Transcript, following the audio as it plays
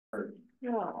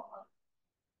Yeah.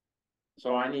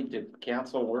 So I need to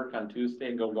cancel work on Tuesday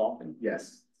and go golfing?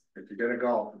 Yes, if you're gonna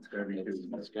golf, it's gonna be It's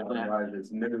Tuesday. gonna happen. Otherwise,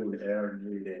 it's noon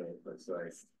every day, looks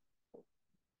like.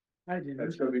 I did.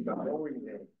 That's gonna be the whole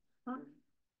day.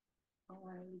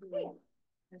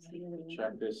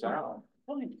 Check this out.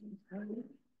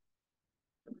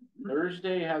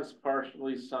 Thursday has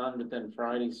partially sun, but then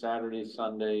Friday, Saturday,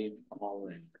 Sunday, all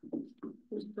rain.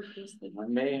 I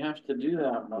may have to do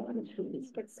that.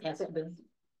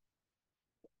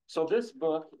 So this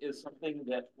book is something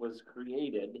that was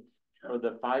created for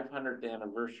the 500th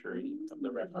anniversary of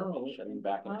the Reformation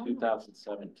back in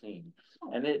 2017.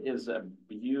 And it is a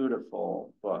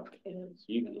beautiful book.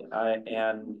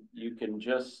 And you can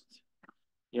just,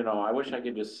 I wish I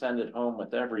could just send it home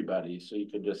with everybody so you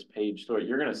could just page through it.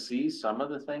 You're going to see some of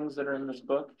the things that are in this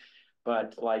book,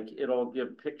 but like it'll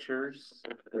give pictures.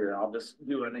 Here, I'll just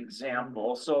do an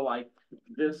example. So like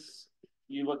this,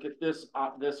 you look at this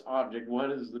object,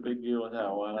 what is the big deal with that?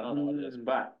 Well, I don't know what it is,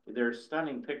 but they're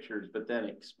stunning pictures, but then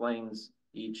it explains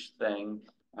each thing.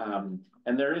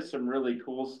 And there is some really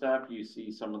cool stuff. You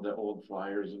see some of the old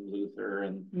flyers in Luther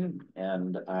and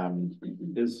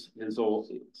his old,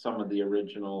 some of the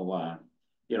original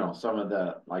some of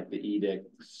the like the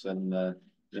edicts and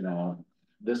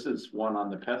this is one on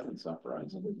the peasants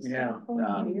uprising. Yeah.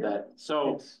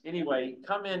 Anyway,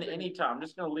 come in anytime. I'm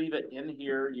just gonna leave it in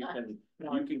here. You can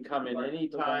come in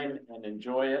anytime and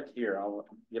enjoy it. Here, I'll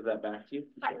give that back to you.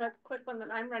 I have a quick one that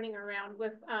I'm running around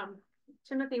with.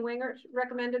 Timothy Winger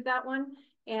recommended that one,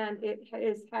 and it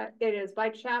is by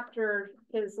chapter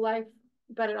his life,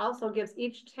 but it also gives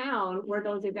each town where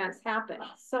those events happen.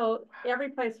 So every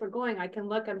place we're going, I can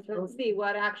look and see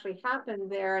what actually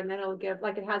happened there, and then it'll give,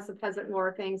 like, it has the peasant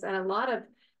war things and a lot of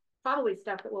probably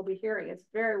stuff that we'll be hearing. It's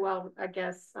very well, I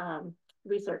guess,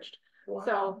 researched. Wow.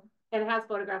 So, and it has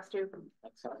photographs too.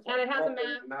 And it has a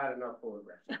map. Not enough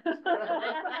photographs.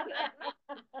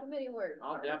 Too many words.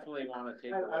 I'll definitely want to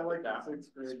take I like that the one.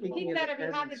 sixth grade. He said if he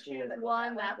had to choose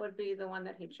one, that would be the one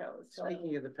that he chose. So.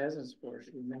 Speaking of the peasants' wars,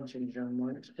 you mentioned John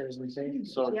Mark's presentation.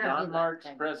 So John Mark's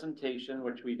presentation,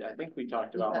 which I think we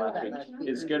talked about last week,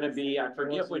 is going to be, I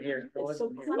forget what year.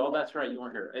 Oh, that's right, you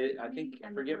weren't here. I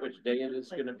forget which day it is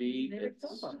going to be.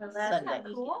 It's Sunday.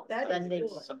 Cool. Sunday.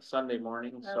 Sunday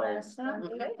morning. So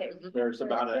there's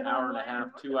about an hour and a half,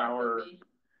 2 hour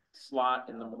slot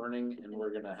in the morning, and we're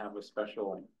going to have a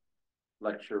special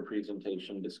lecture,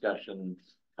 presentation, discussion,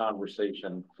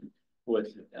 conversation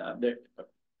with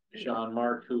John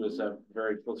Mark, who is a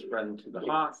very close friend to the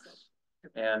Hawks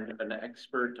and an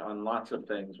expert on lots of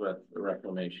things with the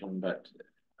Reformation. But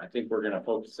I think we're going to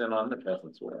focus in on the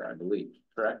Peasants' War, I believe.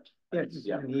 Correct? Yes,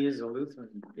 yeah. And he is a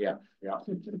Lutheran. Yeah.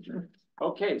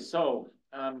 Okay, so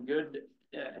good.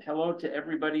 Hello to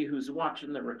everybody who's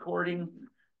watching the recording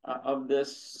of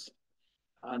this.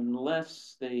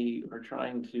 Unless they are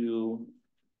trying to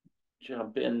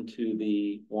jump into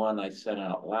the one I sent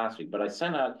out last week, but I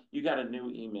sent out, you got a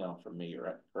new email from me,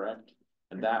 right? Correct?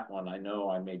 And that one I know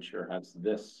I made sure has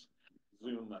this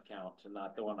Zoom account and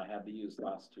not the one I had to use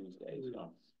last Tuesday.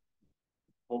 So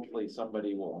hopefully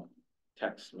somebody will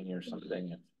text me or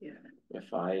something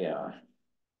if I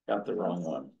got the wrong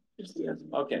one.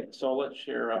 Okay, so let's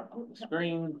share up the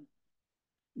screen.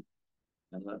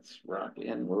 And let's rock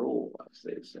and roll, as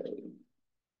they say.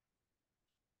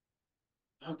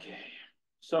 Okay,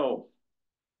 so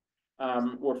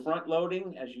we're front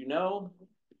loading, as you know.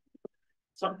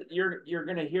 Something you're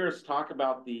going to hear us talk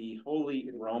about the Holy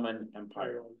Roman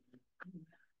Empire.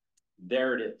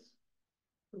 There it is.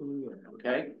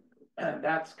 Okay, and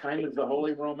that's kind of the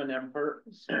Holy Roman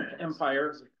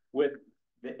Empire with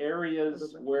the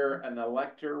areas where an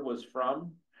elector was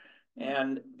from,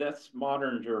 and that's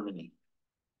modern Germany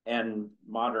and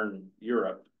modern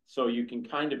Europe. So you can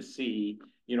kind of see,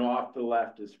 off the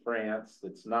left is France,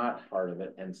 that's not part of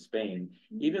it, and Spain,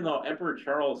 even though Emperor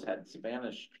Charles had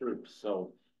Spanish troops.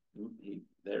 So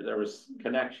there was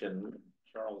connection.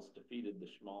 Charles defeated the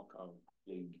Schmalkaldic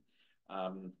League.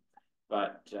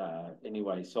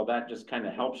 Anyway, so that just kind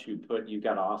of helps you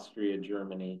got Austria,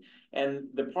 Germany, and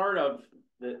the part of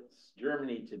that's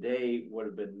Germany today would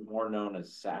have been more known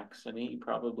as Saxony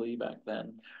probably back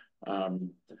then.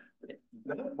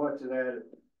 Not much of that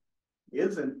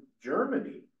isn't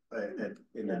Germany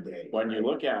in the day. When you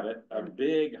look at it, a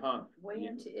big hunk. Way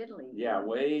into Italy. Yeah,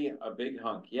 a big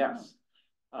hunk, yes.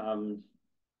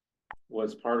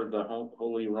 Was part of the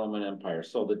Holy Roman Empire.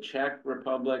 So the Czech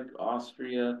Republic,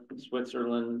 Austria,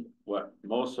 Switzerland,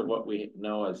 most of what we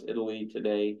know as Italy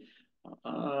today.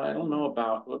 I don't know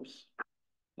about,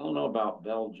 I don't know about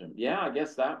Belgium. Yeah, I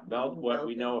guess that what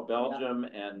we know of Belgium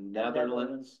and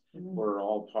Netherlands were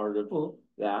all part of Well,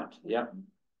 that. Yep.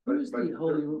 who's the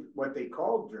Holy, What they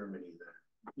called Germany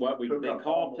then. What Took they up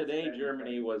call almost today everything.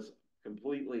 Germany was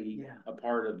completely Yeah. a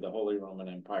part of the Holy Roman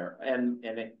Empire, and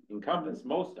it encompassed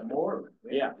most of it. More.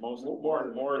 Yeah, most more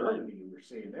than than Germany you were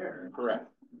seeing there.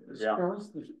 correct. was Yeah.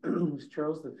 Was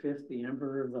Charles the Fifth the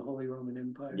emperor of the Holy Roman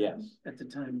Empire? Yes, At the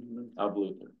time he lived. of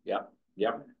Luther. Yep,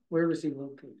 yep. Where was he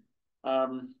located?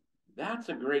 That's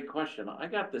a great question. I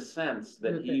got the sense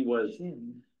that With he was.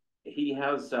 chin. He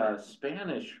has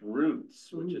Spanish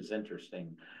roots, which is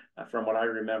interesting from what I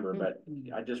remember, but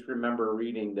I just remember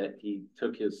reading that he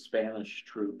took his Spanish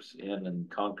troops in and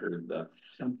conquered the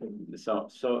Something.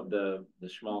 the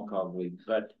Schmalkaldic.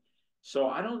 But so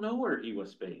I don't know where he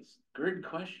was based. Good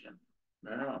question.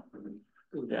 Yeah.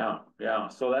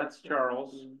 So that's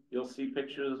Charles. You'll see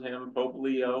pictures of him, Pope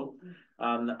Leo.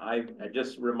 I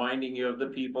just reminding you of the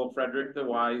people, Frederick the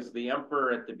Wise, the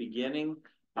emperor at the beginning.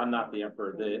 I'm not the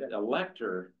emperor, the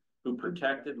elector who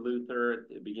protected Luther at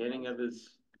the beginning of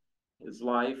his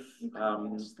life,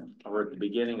 or at the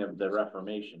beginning of the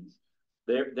Reformation.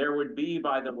 There would be,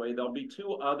 by the way, there'll be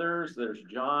two others. There's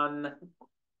John,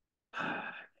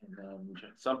 and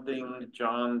then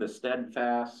John the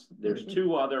Steadfast. There's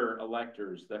two other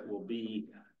electors that will be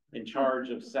in charge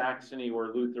of Saxony,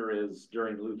 where Luther is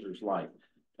during Luther's life.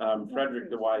 Frederick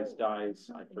the Wise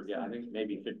dies, I forget, I think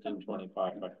maybe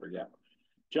 1525, I forget.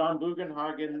 John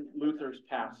Bugenhagen, Luther's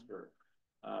pastor.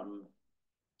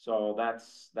 So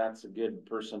that's a good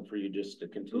person for you just to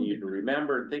continue to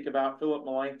remember and think about. Philip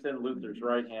Melanchthon, Luther's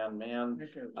right-hand man,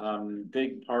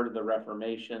 big part of the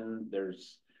Reformation.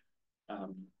 There's,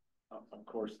 of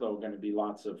course, though, going to be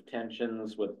lots of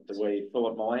tensions with the way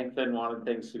Philip Melanchthon wanted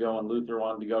things to go and Luther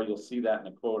wanted to go. You'll see that in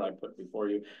a quote I put before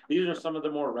you. These are some of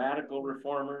the more radical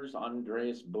reformers: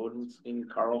 Andreas Bodenstein,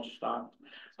 Karlstadt.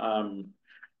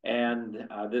 And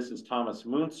this is Thomas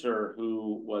Müntzer,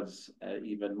 who was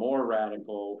even more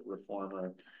radical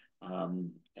reformer.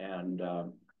 And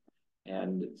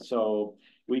so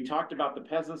we talked about the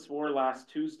Peasants' War last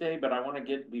Tuesday, but I want to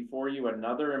get before you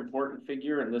another important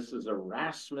figure, and this is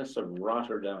Erasmus of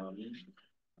Rotterdam.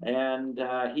 And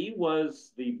he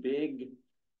was the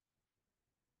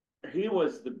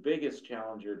biggest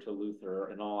challenger to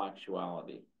Luther in all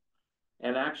actuality.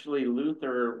 And actually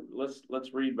Luther,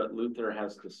 let's read what Luther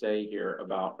has to say here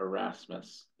about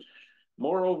Erasmus.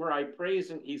 Moreover, I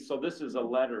praise, and so this is a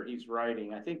letter he's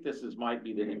writing. I think this might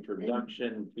be the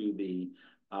introduction to the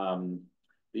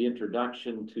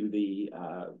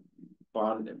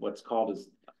bond, what's called as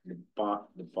the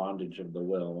bondage of the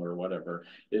will or whatever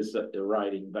is the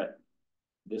writing. But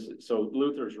so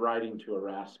Luther's writing to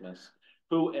Erasmus,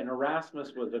 and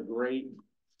Erasmus was a great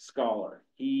scholar.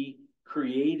 He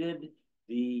created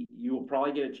you will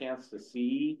probably get a chance to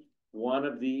see one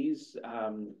of these.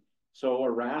 So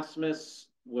Erasmus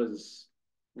was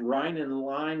right in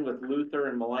line with Luther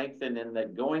and Melanchthon in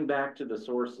that going back to the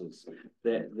sources,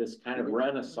 that this kind of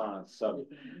renaissance of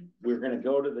we're going to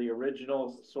go to the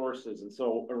original sources. And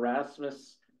so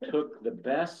Erasmus took the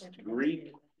best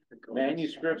Greek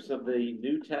manuscripts of the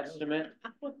New Testament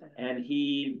and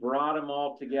he brought them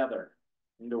all together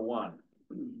into one.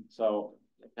 So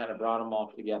it kind of brought them all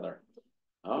together.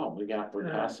 Oh, we're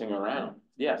passing around.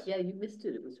 Yes. Yeah, you missed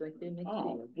it. It was right there next to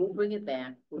you. We'll bring it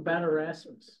back. About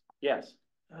Erasmus. Yes.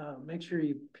 Make sure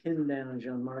you pin down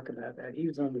Jean-Marc about that. He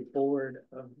was on the board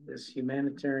of this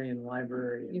humanitarian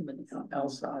library in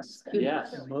Alsace.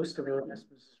 Yes. And most of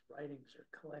Erasmus's writings are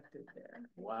collected there.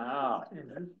 Wow.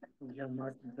 And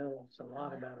Jean-Marc knows a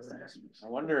lot about Erasmus. I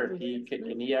wonder if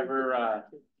can he ever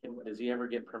does he ever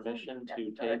get permission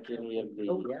to take any of the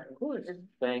Of course.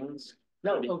 things?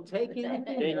 No, taking it,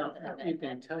 you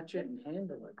can touch it and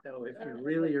handle it though, if you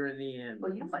really are in the end.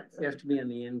 Well, you might. You have to be in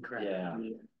the end crowd. Yeah.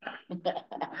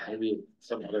 Maybe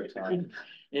some other time.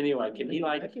 Anyway, can he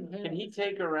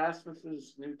take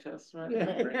Erasmus's New Testament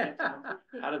and bring it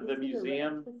out of the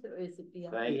museum?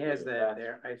 He has that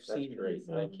there. I've seen it. Great,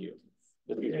 thank you.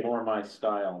 This is more my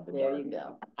style. There you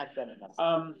go. I've got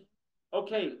enough.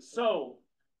 Okay, so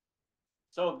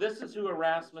this is who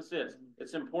Erasmus is.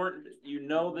 It's important you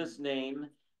know this name.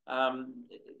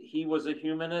 He was a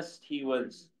humanist. He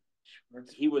was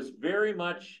very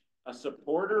much a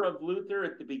supporter of Luther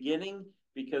at the beginning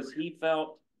because he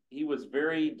felt he was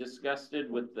very disgusted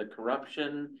with the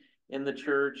corruption in the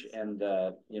church and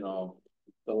the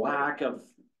lack of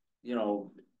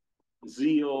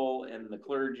zeal in the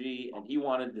clergy, and he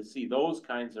wanted to see those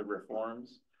kinds of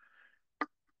reforms.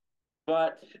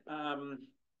 But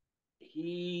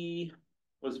he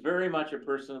was very much a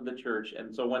person of the church.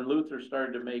 And so when Luther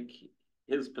started to make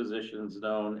his positions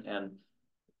known, and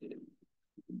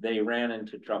they ran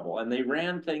into trouble. And they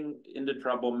ran into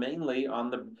trouble mainly on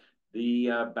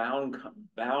the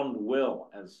bound will,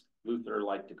 as Luther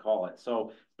liked to call it.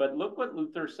 So, but look what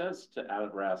Luther says to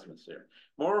Erasmus here.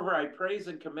 Moreover, I praise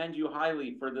and commend you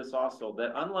highly for this also,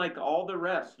 that unlike all the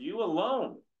rest, you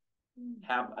alone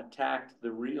have attacked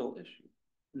the real issue.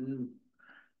 Mm.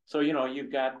 So, you know,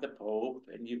 you've got the Pope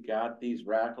and you've got these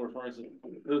radical reformers.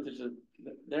 Luther says,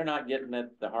 they're not getting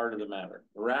at the heart of the matter.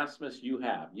 Erasmus,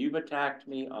 you've attacked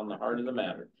me on the heart of the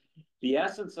matter, the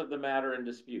essence of the matter in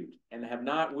dispute, and have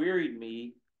not wearied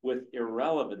me with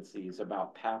irrelevancies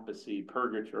about papacy,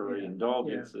 purgatory,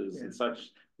 indulgences, and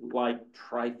such like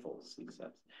trifles, he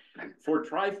says. For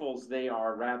trifles they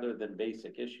are rather than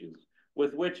basic issues,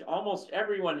 with which almost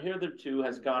everyone hitherto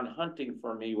has gone hunting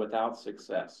for me without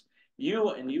success. You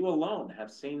and you alone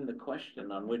have seen the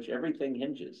question on which everything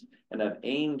hinges, and have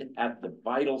aimed at the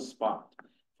vital spot,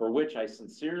 for which I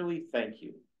sincerely thank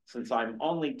you, since I'm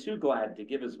only too glad to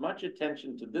give as much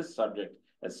attention to this subject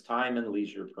as time and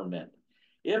leisure permit.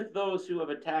 If those who have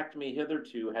attacked me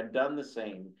hitherto had done the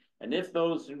same, and if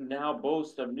those who now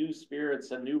boast of new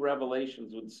spirits and new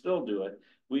revelations would still do it,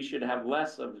 we should have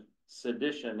less of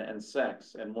sedition and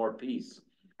sex and more peace.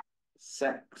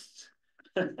 Sex.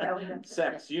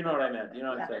 Sex, you know what I meant. You know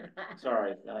what I said.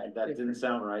 Sorry, that didn't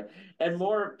sound right. And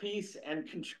more of peace and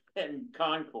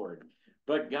concord.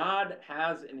 But God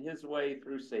has, in his way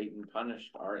through Satan,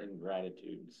 punished our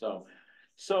ingratitude. So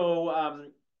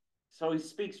he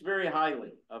speaks very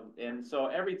highly of, and so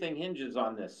everything hinges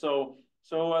on this. So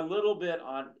a little bit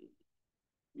on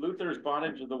Luther's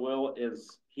bondage of the will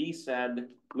is,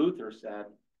 Luther said,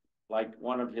 like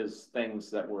one of his things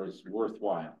that was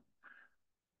worthwhile.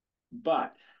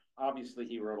 But obviously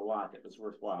he wrote a lot that was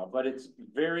worthwhile, but it's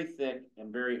very thick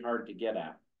and very hard to get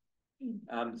at.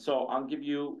 So I'll give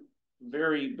you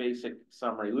very basic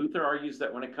summary. Luther argues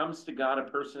that when it comes to God, a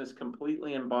person is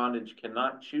completely in bondage,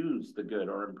 cannot choose the good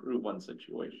or improve one's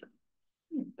situation.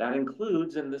 That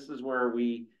includes, and this is where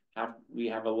we have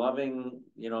a loving,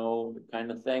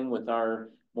 kind of thing with our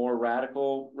more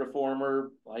radical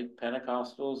reformer, like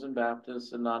Pentecostals and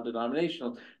Baptists and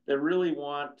non-denominational, that really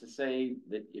want to say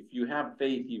that if you have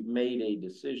faith, you've made a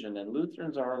decision. And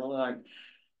Lutherans are like,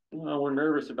 we're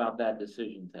nervous about that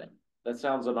decision thing. That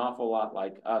sounds an awful lot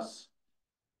like us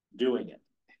doing it.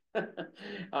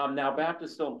 Now,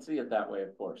 Baptists don't see it that way,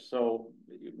 of course. So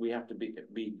we have to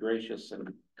be gracious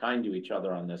and kind to each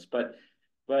other on this. But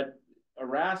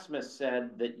Erasmus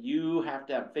said that you have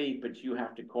to have faith, but you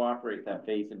have to cooperate that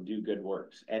faith and do good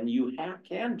works. And you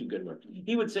can do good works.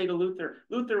 He would say to Luther,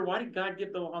 why did God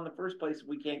give the law in the first place if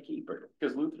we can't keep it?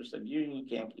 Because Luther said, you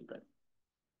can't keep it.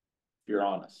 If you're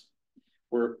honest.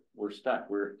 We're stuck.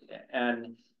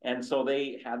 And so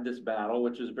they had this battle,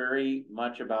 which is very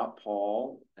much about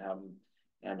Paul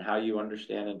and how you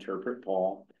understand, interpret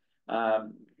Paul.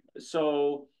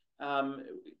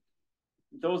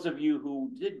 Those of you who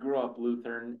did grow up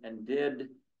Lutheran and did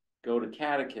go to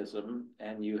catechism,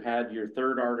 and you had your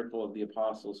third article of the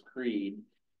Apostles' Creed,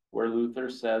 where Luther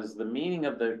says the meaning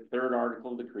of the third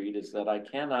article of the Creed is that I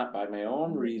cannot by my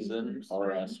own reason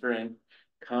or strength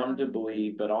come to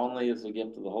believe, but only as a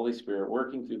gift of the Holy Spirit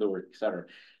working through the word, etc.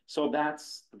 So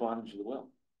that's the bondage of the will.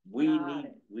 We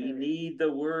need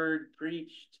the word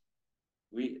preached.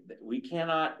 We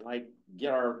cannot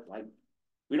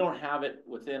we don't have it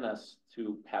within us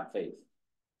to have faith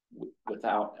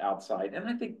without outside. And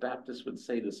I think Baptists would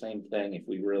say the same thing if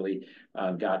we really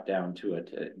got down to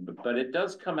it. But it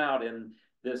does come out in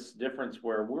this difference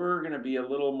where we're going to be a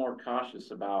little more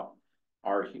cautious about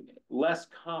less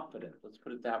confident, let's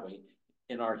put it that way,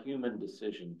 in our human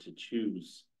decision to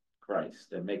choose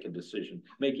Christ and make a decision,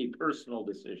 make a personal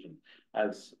decision,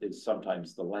 as is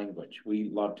sometimes the language. We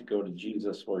love to go to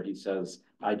Jesus where he says,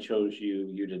 I chose you,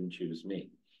 you didn't choose me.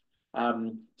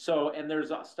 And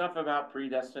there's stuff about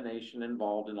predestination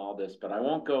involved in all this, but I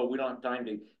won't go, we don't have time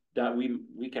to,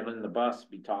 we can in the bus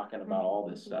be talking about all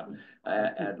this stuff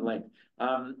at length.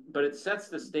 But it sets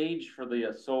the stage for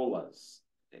the solas.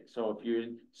 So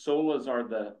solas are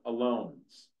the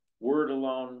alones, word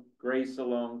alone, grace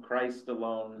alone, Christ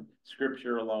alone,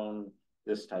 scripture alone,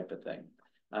 this type of thing.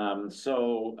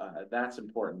 That's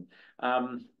important.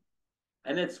 And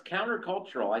it's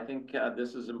countercultural. I think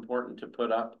this is important to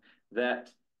put up,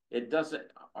 that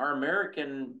our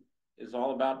American is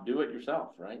all about do it yourself,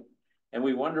 right? And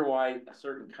we wonder why a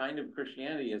certain kind of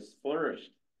Christianity has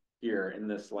flourished here in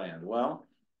this land. Well,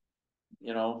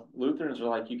 Lutherans are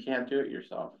like, you can't do it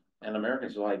yourself. And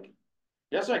Americans are like,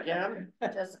 yes, I can.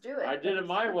 Just do it. I did it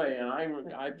my way,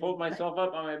 and I pulled myself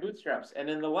up on my bootstraps. And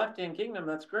in the left-hand kingdom,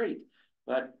 that's great.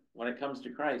 But when it comes to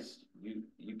Christ,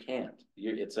 you can't.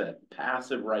 It's a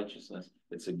passive righteousness.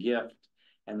 It's a gift,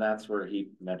 and that's where he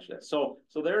mentioned it. So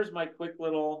there's my quick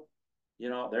little,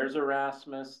 there's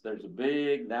Erasmus. There's a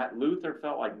big that Luther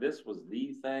felt like this was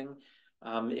the thing.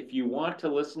 If you want to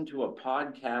listen to a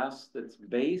podcast that's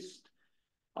based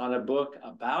on a book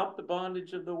about the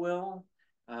bondage of the will,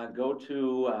 go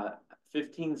to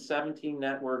 1517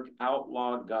 Network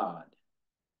Outlaw God.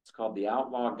 It's called The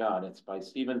Outlaw God. It's by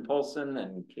Stephen Poulson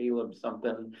and Caleb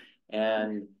something.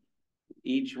 And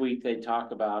each week they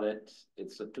talk about it.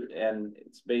 And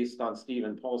it's based on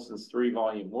Stephen Poulson's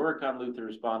 3-volume work on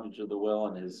Luther's bondage of the will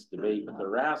and his debate with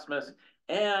Erasmus.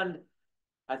 And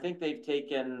I think they've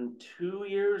taken 2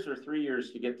 years or 3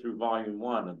 years to get through volume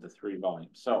 1 of the 3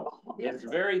 volumes. So it's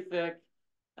very thick.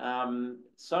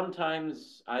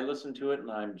 Sometimes I listen to it and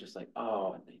I'm just like,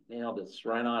 oh, they nailed this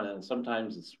right on. And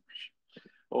sometimes it's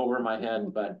over my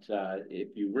head, but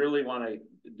if you really want to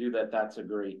do that, that's a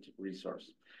great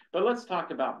resource. But let's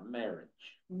talk about marriage.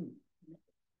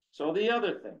 So the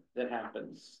other thing that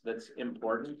happens that's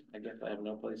important, I guess I have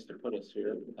no place to put us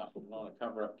here. I want to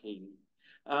cover up Katie.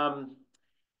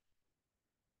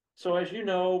 So as you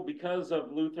know, because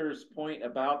of Luther's point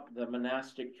about the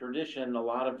monastic tradition, a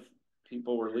lot of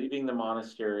people were leaving the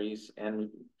monasteries, and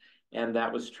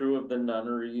that was true of the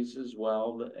nunneries as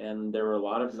well. And there were a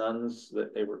lot of nuns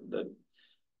that the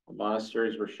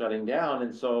monasteries were shutting down.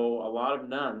 And so a lot of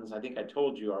nuns, I think I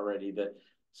told you already that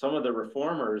some of the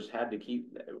reformers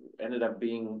ended up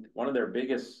being one of their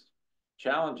biggest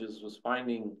challenges was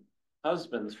finding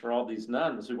husbands for all these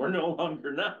nuns who were no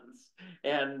longer nuns.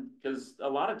 And because a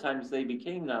lot of times they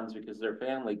became nuns because their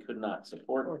family could not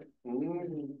support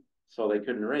them. So they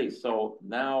couldn't raise. So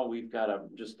now we've got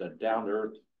just a down to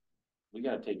earth, we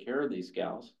got to take care of these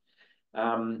gals.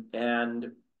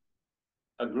 And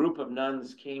a group of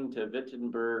nuns came to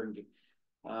Wittenberg.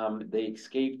 They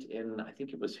escaped in, I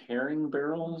think it was herring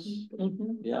barrels.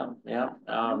 Yeah.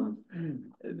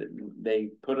 They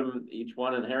put them, each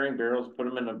one in herring barrels, put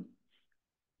them in a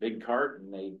big cart,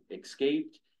 and they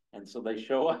escaped. And so they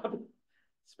show up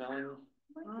smelling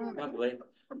lovely.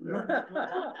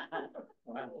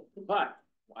 But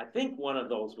I think one of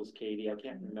those was Katie. I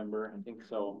can't remember. I think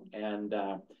so. And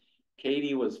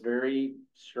Katie was very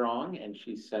strong, and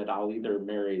she said, I'll either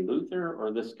marry Luther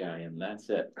or this guy, and that's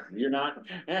it. You're not.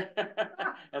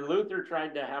 And Luther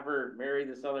tried to have her marry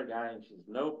this other guy, and she said,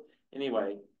 nope.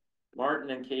 Anyway, Martin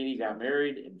and Katie got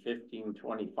married in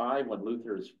 1525 when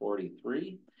Luther is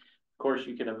 43. Of course,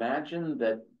 you can imagine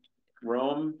that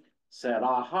Rome said,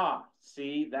 aha,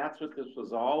 see, that's what this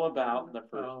was all about in the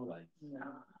first place. Yeah.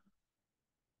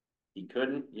 He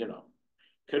couldn't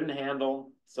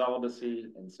handle celibacy.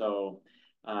 And so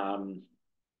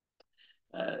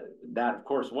that, of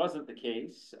course, wasn't the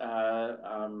case.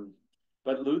 But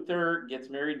Luther gets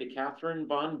married to Catherine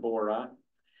von Bora,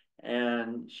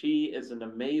 and she is an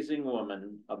amazing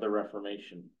woman of the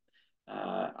Reformation.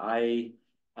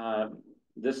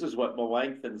 This is what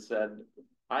Melanchthon said.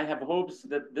 I have hopes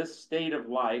that this state of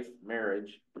life,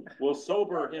 marriage, will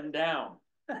sober him down,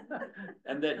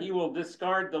 and that he will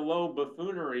discard the low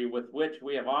buffoonery with which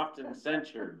we have often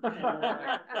censured.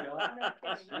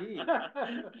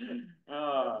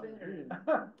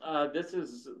 This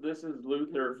is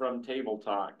Luther from Table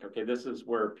Talk. Okay, this is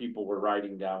where people were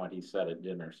writing down what he said at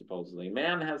dinner, supposedly.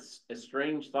 Man has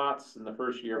estranged thoughts in the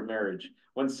first year of marriage.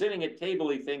 When sitting at table,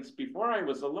 he thinks, before I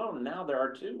was alone, now there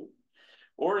are two.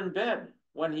 Or in bed,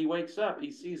 when he wakes up, he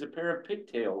sees a pair of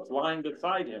pigtails lying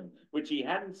beside him, which he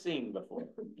hadn't seen before.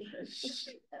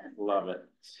 Love it.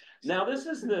 Now let's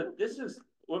see.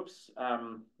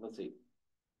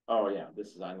 Oh yeah,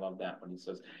 I love that when he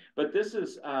says, but this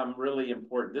is really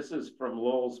important. This is from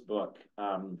Lowell's book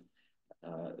and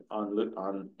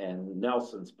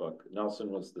Nelson's book. Nelson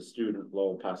was the student,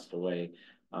 Lowell passed away,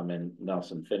 and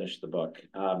Nelson finished the book.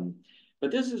 But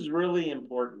this is really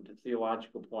important, a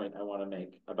theological point I want to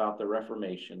make about the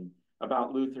Reformation,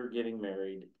 about Luther getting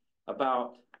married,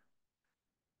 about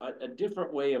a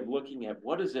different way of looking at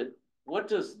what does the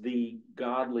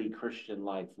godly Christian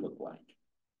life look like?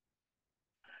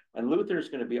 And Luther's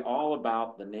going to be all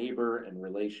about the neighbor and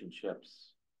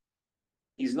relationships.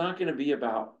 He's not going to be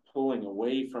about pulling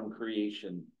away from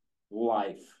creation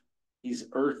life. He's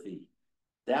earthy,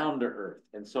 down to earth.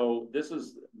 And so this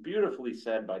is beautifully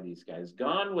said by these guys.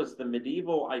 Gone was the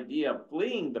medieval idea of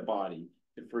fleeing the body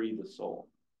to free the soul.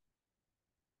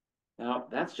 Now,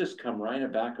 that's just come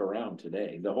right back around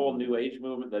today. The whole New Age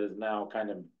movement that is now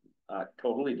kind of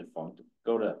totally defunct.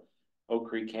 Go to Oak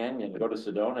Creek Canyon, go to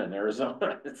Sedona in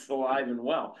Arizona. It's alive and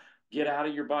well. Get out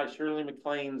of your body. Shirley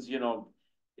MacLaine's,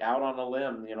 out on a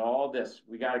limb, you know, all this,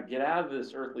 we gotta get out of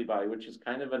this earthly body, which is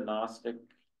kind of a Gnostic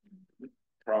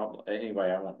problem.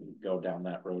 Anyway, I won't go down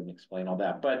that road and explain all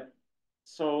that, but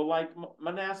so like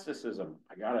monasticism,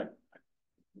 I gotta,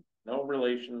 no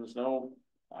relations, no,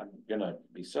 I'm gonna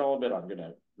be celibate, I'm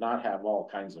gonna not have all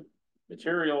kinds of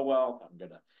material wealth, I'm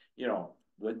gonna, you know,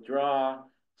 withdraw.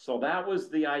 So that was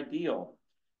the ideal.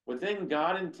 Within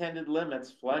God intended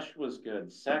limits, flesh was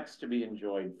good, sex to be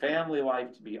enjoyed, family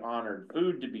life to be honored,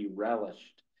 food to be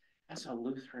relished. As a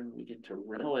Lutheran, we get to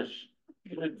relish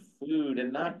good food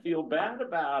and not feel bad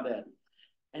about it.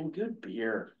 And good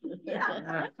beer.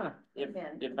 Yeah.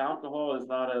 If alcohol is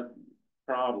not a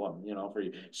problem, you know, for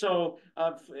you. So,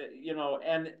 you know,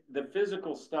 and the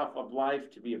physical stuff of life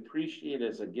to be appreciated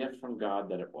as a gift from God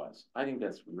that it was. I think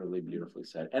that's really beautifully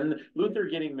said. And Luther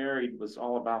getting married was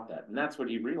all about that. And that's what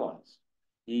he realized.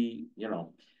 He, you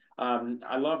know,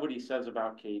 I love what he says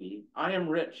about Katie. I am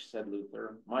rich, said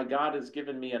Luther. My God has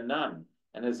given me a nun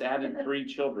and has added 3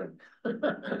 children.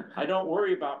 I don't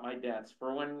worry about my debts,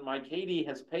 for when my Katie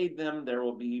has paid them, there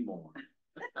will be more.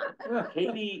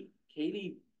 Katie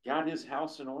got his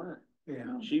house in order.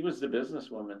 Yeah. She was the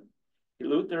businesswoman.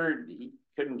 Luther, he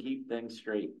couldn't keep things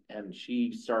straight, and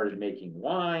she started making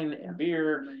wine and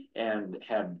beer and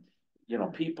had, you know,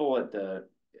 people at the,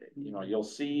 you know, you'll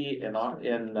see in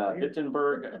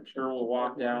Wittenberg, I'm sure we'll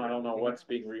walk down, I don't know what's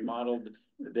being remodeled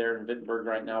there in Wittenberg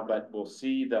right now, but we'll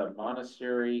see the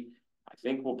monastery. I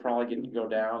think we'll probably get to go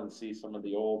down and see some of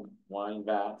the old wine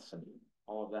vats and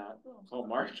all of that. Oh,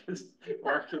 Mark is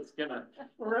gonna.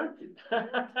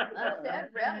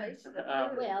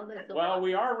 Well,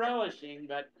 we are relishing,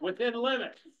 but within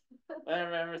limits.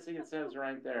 Remember, see, it says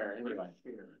right there. Anyway,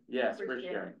 yes, for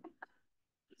sharing.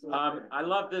 I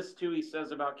love this too. He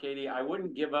says about Katie, I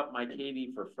wouldn't give up my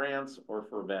Katie for France or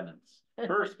for Venice.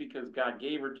 First, because God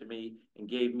gave her to me and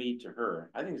gave me to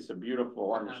her. I think it's a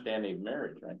beautiful understanding of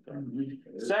marriage right there.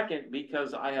 Second,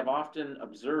 because I have often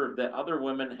observed that other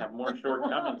women have more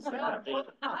shortcomings than I think.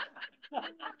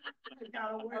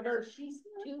 Although she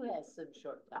too has some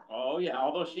shortcomings. Oh yeah,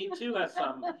 although she too has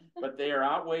some, but they are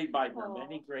outweighed by her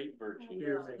many great virtues.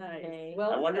 Nice.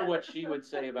 I wonder what she would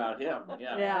say about him.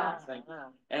 Yeah.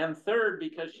 And third,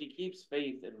 because she keeps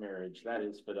faith in marriage. That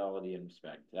is fidelity and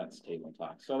respect. That's table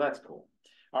talk. So that's cool.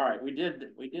 All right, we did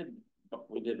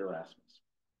Erasmus.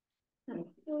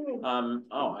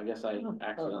 Oh, I guess I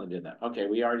accidentally did that. Okay,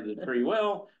 we already did free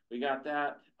will. We got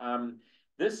that.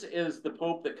 This is the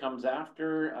Pope that comes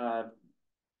after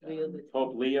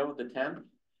Pope Leo X.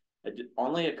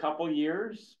 Only a couple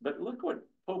years, but look what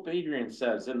Pope Adrian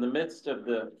says in the midst of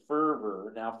the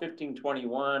fervor. Now,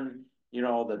 1521, you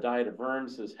know, the Diet of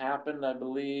Worms has happened, I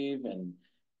believe, and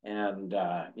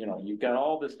you know, you've got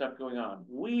all this stuff going on.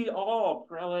 We all,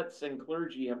 prelates and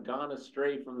clergy, have gone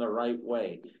astray from the right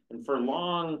way, and for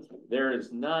long there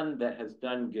is none that has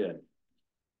done good.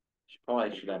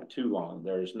 Probably should have too long.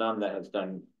 There is none that has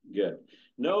done good.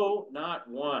 No, not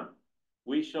one.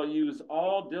 We shall use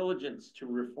all diligence to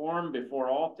reform before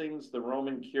all things the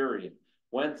Roman Curia,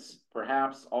 whence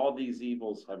perhaps all these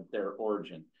evils have their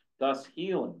origin. Thus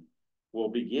healing will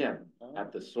begin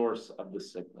at the source of the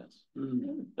sickness.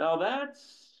 Now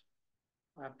that's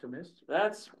optimistic.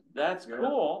 That's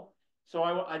cool. So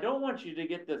I don't want you to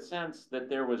get the sense that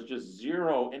there was just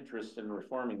zero interest in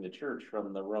reforming the church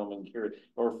from the Roman Curia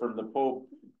or from the Pope.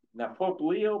 Now Pope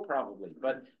Leo probably,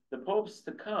 but the popes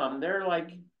to come, they're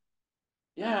like,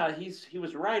 yeah, he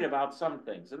was right about some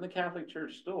things, and the Catholic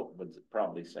Church still would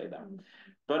probably say that.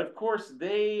 But of course,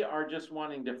 they are just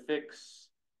wanting to fix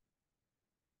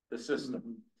the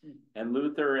system, and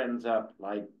Luther ends up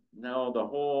like, no, the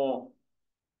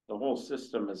whole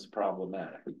system is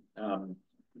problematic,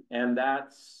 and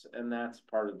that's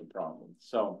part of the problem.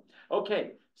 So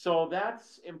okay, so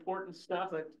that's important stuff.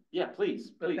 But yeah,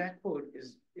 please. But that quote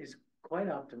is quite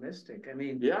optimistic. I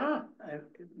mean, yeah,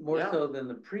 more so than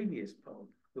the previous Pope,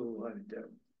 who wanted to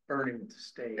burn him to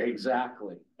stay.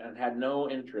 Exactly, and had no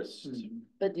interest.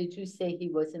 But did you say he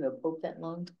wasn't a pope that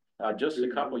long? Just a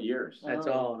couple years. That's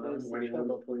all.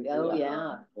 Oh,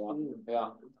 yeah.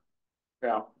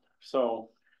 Yeah. So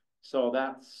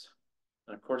that's,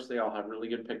 and of course, they all have really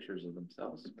good pictures of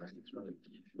themselves. It's really,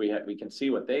 we can see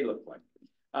what they look like.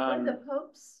 Were the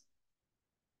popes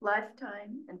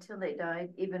lifetime until they died,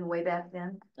 even way back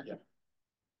then?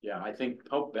 Yeah, I think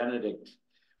Pope Benedict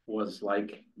was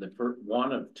like the first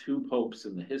one of 2 popes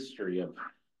in the history of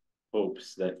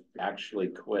popes that actually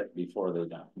quit before they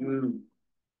died.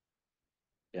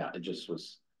 Yeah, it just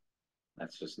was,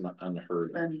 that's just not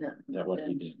unheard of, that what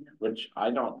he did, which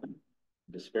I don't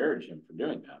disparage him for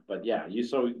doing that. But yeah,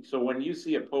 so when you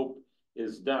see a pope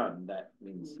is done, that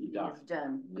means he died. It's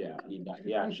done. Yeah, he died.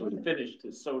 He actually finished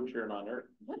his sojourn on earth.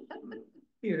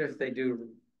 Even if they do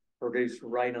produce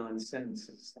right-on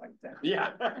sentences like that.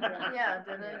 Yeah. Yeah.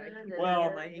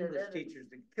 Well, My English teachers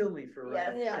would kill me for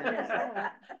Yes. right-on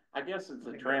sentences. I guess it's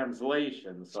a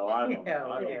translation, so I don't know.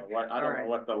 I don't know what, I don't know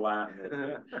what the Latin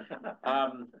is.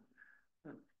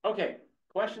 Okay,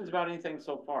 questions about anything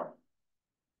so far?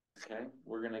 Okay,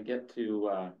 we're gonna get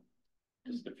to,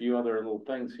 just a few other little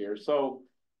things here. So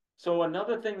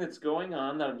another thing that's going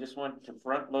on that I just want to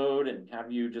front load and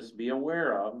have you just be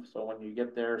aware of, so when you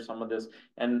get there, some of this,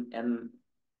 and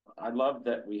I love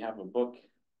that we have a book.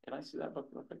 Can I see that book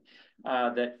real quick?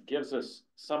 That gives us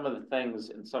some of the things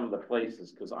in some of the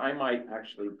places, because I might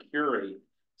actually curate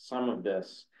some of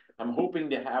this. I'm hoping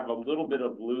to have a little bit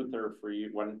of Luther for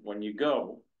you when you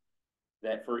go,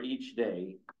 that for each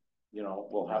day, you know,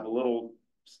 we'll have a little,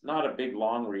 not a big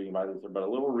long reading by Luther, but a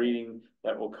little reading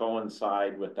that will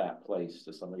coincide with that place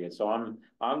to some degree. So I'm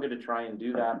going to try and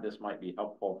do that. This might be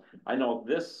helpful. I know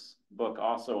this book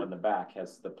also in the back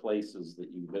has the places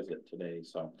that you visit today.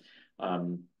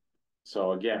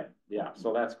 So again, yeah,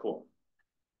 so that's cool.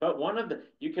 But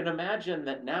you can imagine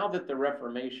that now that the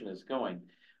Reformation is going,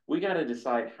 we got to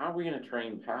decide how we're going to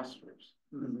train pastors.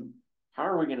 Mhm. How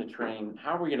are we going to train?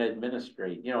 How are we going to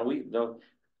administrate? You know,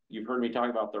 you've heard me talk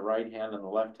about the right hand and the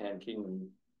left hand kingdom.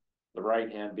 The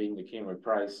right hand being the kingdom of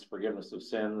Christ, forgiveness of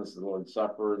sins, the Lord's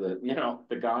Supper,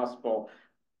 the gospel.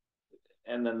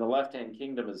 And then the left hand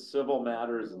kingdom is civil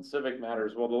matters and civic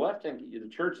matters. Well, the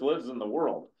church lives in the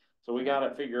world. So we got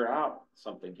to figure out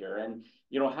something here. And,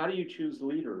 how do you choose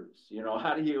leaders?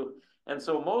 And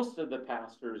so most of the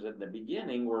pastors in the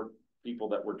beginning were people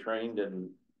that were trained in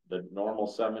the normal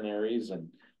seminaries and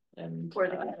For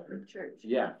the Catholic Church.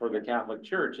 Yeah, for the Catholic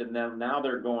Church. And then now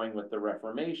they're going with the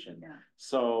Reformation. Yeah.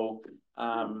 So,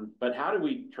 but how do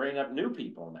we train up new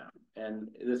people now? And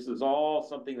this is all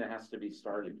something that has to be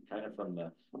started kind of from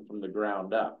the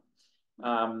ground up.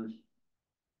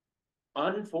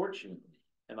 Unfortunately,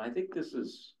 and I think this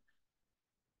is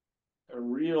a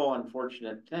real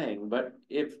unfortunate thing, but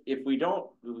if we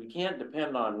can't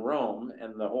depend on Rome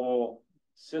and the whole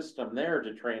system there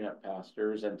to train up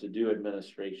pastors and to do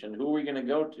administration, who are we going to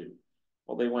go to?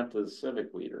 Well, they went to the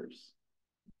civic leaders.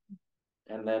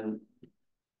 And then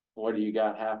what do you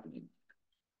got happening?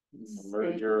 A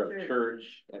merger of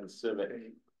church and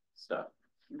civic stuff.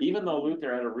 Even though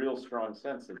Luther had a real strong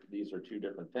sense that these are two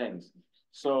different things.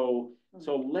 So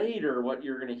later, what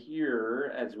you're going to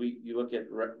hear as you look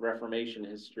at Reformation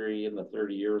history and the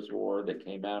 30 Years' War that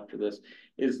came after this,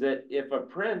 is that if a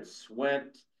prince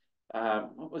went,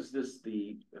 what was this,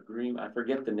 the agreement? I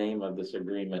forget the name of this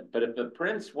agreement, but if the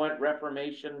prince went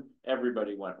Reformation,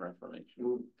 everybody went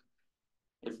Reformation.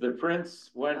 If the prince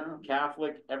went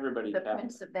Catholic, everybody The Catholic.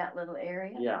 prince of that little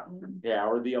area? Yeah, yeah,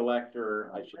 or the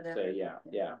elector, I should say, yeah.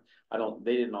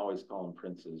 They didn't always call them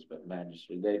princes, but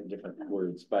magistrate, they had different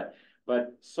words, but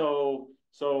so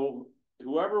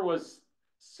whoever was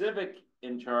civic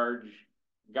in charge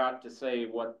got to say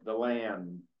what the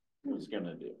land was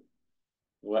gonna do.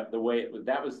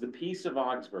 That was the Peace of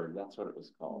Augsburg, that's what it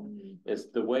was called. It's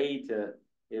the way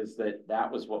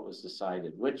that was what was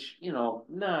decided, which,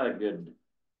 not a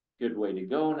good way to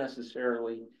go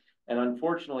necessarily. And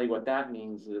unfortunately, what that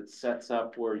means is it sets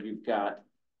up where you've got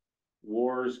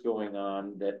wars going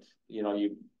on that,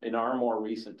 in our more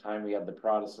recent time, we had the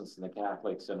Protestants and the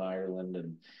Catholics in Ireland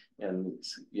and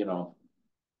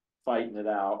fighting it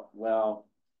out. Well,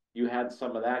 you had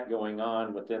some of that going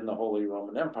on within the Holy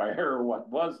Roman Empire, or what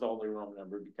was the Holy Roman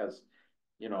Empire, because,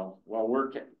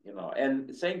 and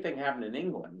the same thing happened in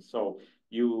England. So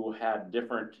you had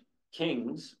different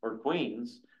kings or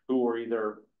queens who were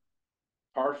either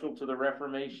partial to the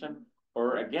Reformation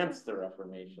or against the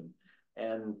Reformation,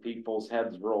 and people's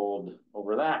heads rolled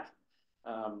over that.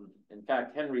 In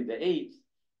fact, Henry VIII,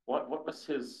 what was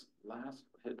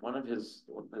one of his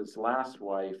last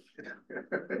wife?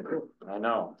 I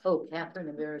know. Oh, Catherine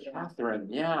of Aragon. Catherine,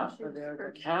 yeah.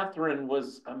 Catherine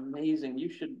was amazing. You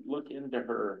should look into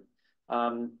her.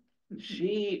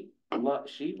 She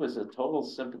was a total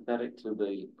sympathetic to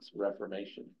the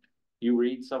Reformation. You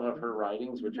read some of her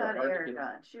writings, which are Not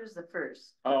Aragon, she was the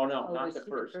first. Oh, no, Oh, not was the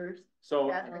she first. first? So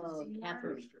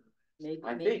Catherine.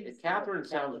 I think Catherine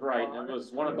sounds right, and it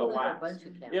was one of the last,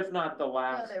 if not the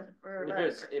last.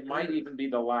 It might even be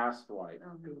the last wife.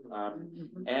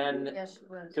 And Yes, she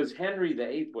was. because Henry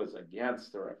VIII was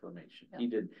against the Reformation. He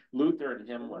did. Luther and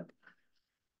him went,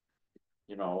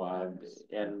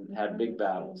 and had big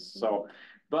battles.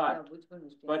 But, which one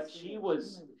was but Jane she Seymour?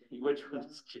 was, which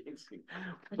was Jason.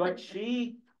 But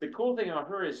the cool thing about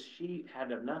her is she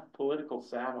had enough political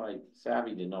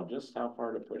savvy to know just how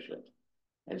far to push it.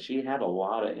 And she had a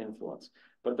lot of influence.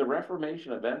 But the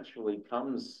Reformation eventually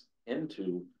comes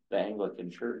into the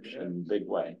Anglican Church in a big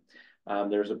way.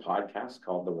 There's a podcast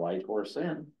called The White Horse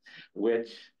Inn,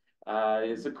 which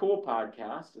is a cool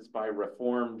podcast. It's by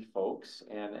Reformed folks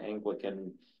and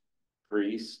Anglican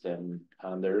priest, and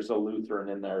there's a Lutheran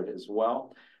in there as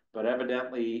well. But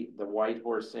evidently, the White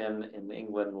Horse Inn in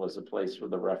England was a place where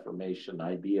the Reformation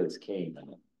ideas came,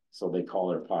 and so they call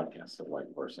their podcast the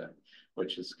White Horse Inn,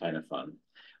 which is kind of fun.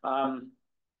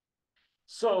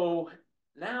 So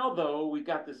now, though, we've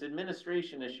got this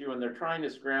administration issue, and they're trying to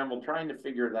scramble, trying to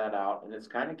figure that out, and it's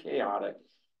kind of chaotic.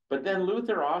 But then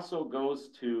Luther also goes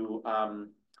to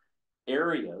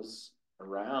areas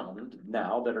around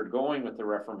now that are going with the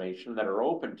Reformation, that are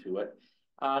open to it.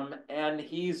 And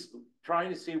he's trying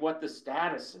to see what the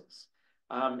status is.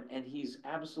 And he's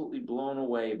absolutely blown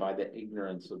away by the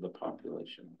ignorance of the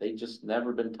population. They just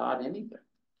never been taught anything.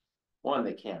 One,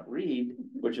 they can't read,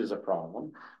 which is a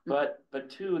problem. But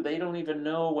two, they don't even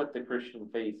know what the Christian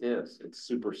faith is. It's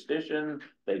superstition.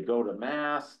 They go to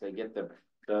mass. They get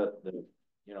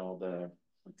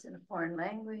It's in a foreign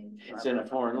language. it's in a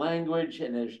foreign language,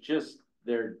 and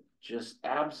they're just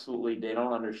absolutely, they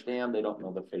don't understand, they don't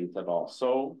know the faith at all.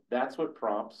 So that's what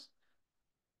prompts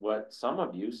what some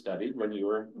of you studied when you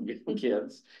were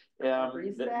kids.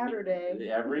 Every Saturday,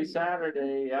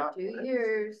 yeah. 2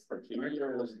 years. For 2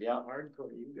 years, yeah.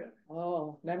 Hardcore, you got.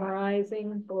 Oh,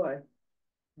 memorizing, boy.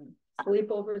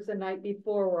 Sleepovers the night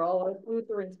before, we're all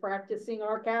Lutherans practicing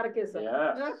our catechism.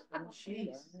 Yes.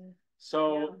 Jeez.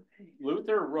 So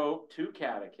Luther wrote 2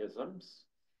 catechisms.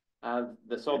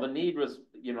 So the need was,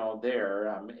 there,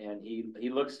 and he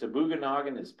looks to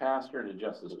Bugenhagen, his pastor, and to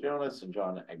Justus Jonas and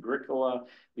John Agricola.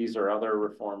 These are other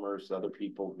reformers, other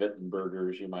people,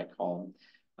 Wittenbergers, you might call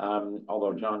them.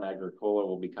 Although John Agricola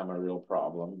will become a real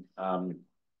problem.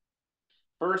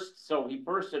 So he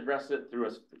first addressed it through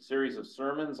a series of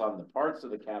sermons on the parts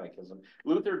of the catechism.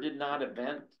 Luther did not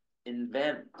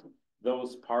invent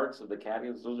those parts of the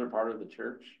catechism. Those are part of the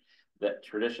church, that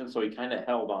tradition. So he kind of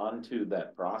held on to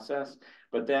that process.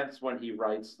 But that's when he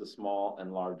writes the small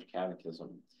and large catechism.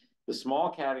 The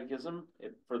small catechism,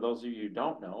 for those of you who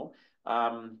don't know,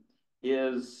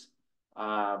 is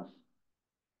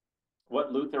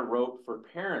what Luther wrote for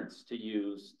parents to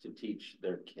use to teach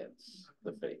their kids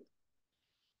the faith.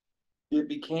 It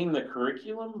became the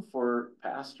curriculum for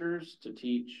pastors to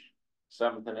teach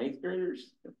 7th and 8th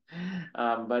graders,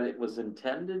 but it was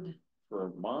intended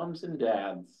for moms and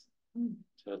dads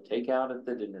to take out at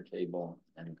the dinner table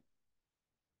and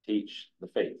teach the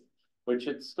faith, which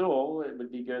it would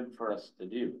be good for us to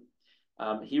do.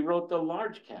 He wrote the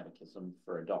large catechism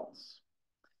for adults.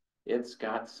 It's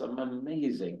got some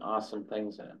amazing, awesome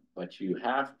things in it, but you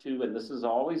have to, and this is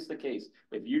always the case,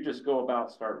 if you just go about,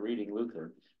 start reading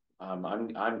Luther,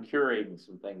 I'm curating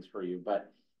some things for you,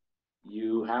 but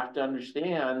you have to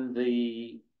understand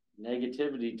the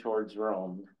negativity towards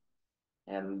Rome,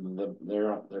 and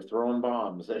they're throwing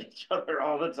bombs at each other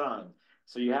all the time.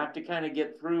 So you have to kind of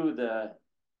get through that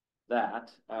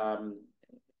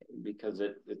because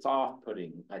it's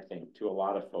off-putting, I think, to a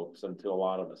lot of folks and to a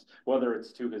lot of us, whether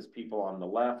it's to his people on the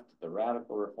left, the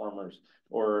radical reformers,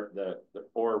 or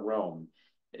or Rome.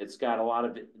 It's got a lot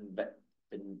of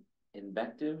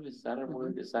invective. Is that a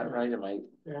word? Is that right?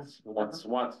 Yes.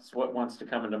 What wants to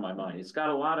come into my mind? It's got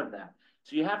a lot of that.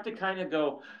 So you have to kind of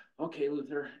go, okay,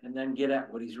 Luther, and then get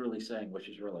at what he's really saying, which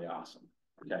is really awesome.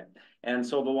 Okay. And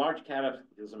so the large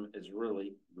catechism is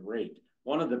really great.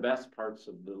 One of the best parts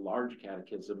of the large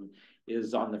catechism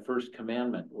is on the first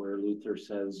commandment, where Luther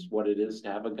says what it is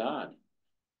to have a God.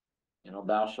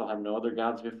 Thou shalt have no other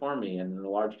gods before me. And the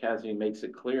large catechism makes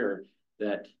it clear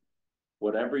that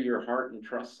whatever your heart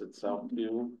entrusts itself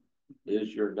to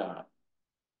is your God.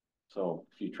 So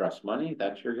if you trust money,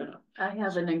 that's your God. I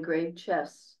have an engraved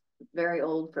chest, very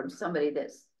old, from somebody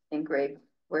that's engraved,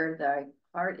 where thy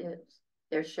heart is,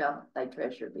 there shall thy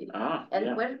treasure be. And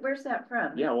yeah. Where's that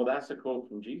from? Yeah, well, that's a quote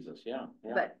from Jesus. Yeah.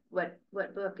 But what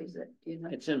book is it? Do you know?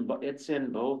 It's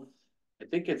in both. I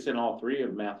think it's in all 3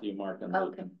 of Matthew, Mark, and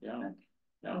Luke. Okay. Yeah. Okay.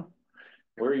 Yeah.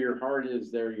 Where your heart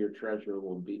is, there your treasure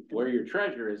will be. Where your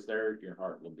treasure is, there your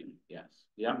heart will be. Yes.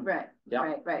 Yeah. Right.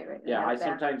 Yeah. Right. Yeah, I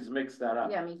sometimes mix that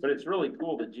up. Yeah, but it's really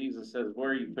cool that Jesus says,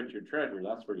 where you put your treasure,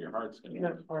 that's where your heart's going to be.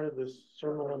 That's part of this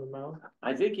Sermon on the Mount.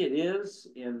 I think it is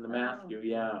in the Matthew.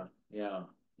 Yeah.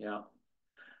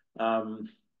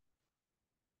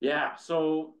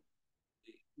 So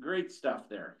great stuff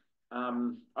there.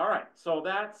 All right. So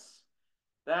that's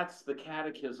that's the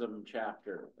catechism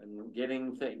chapter and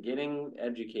getting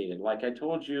educated. Like I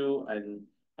told you, and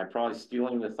I'm probably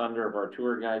stealing the thunder of our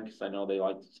tour guide because I know they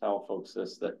like to tell folks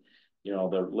this, that, you know,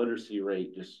 the literacy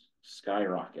rate just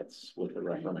skyrockets with the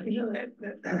Reformation. You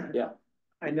know, Yeah.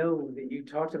 I know that you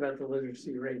talked about the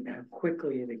literacy rate and how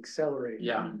quickly it accelerated.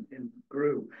 Yeah. And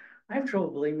grew. I have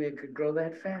trouble believing it could grow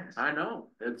that fast. I know,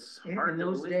 it's In hard to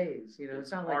those believe. days, you know,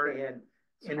 it's not like hard- they had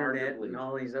it's hard to internet and believe.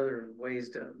 all these other ways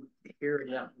to hear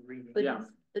Yeah. about reading. But Yeah.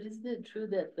 but isn't it true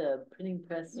that the printing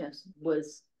press Yes.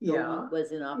 was Yeah.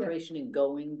 was in operation and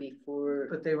going before?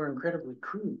 But they were incredibly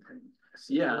crude.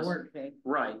 They Yes. weren't Okay,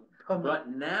 Right, public. but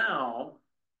now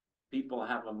people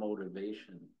have a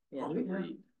motivation yeah. Oh, to yeah.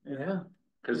 read. Yeah,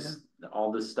 Cause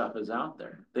all this stuff is out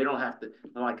there. They don't have to,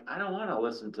 I'm like, I don't wanna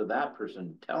listen to that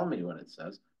person tell me what it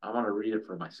says. I wanna read it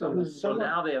for myself. So So some of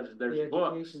now the there's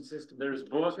books. education system. There's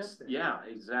catch books, up there. yeah,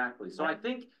 exactly. So I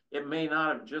think it may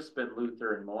not have just been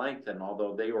Luther and Melanchthon,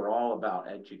 although they were all about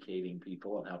educating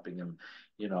people and helping them,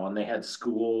 you know, and they had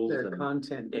schools Their and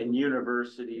content.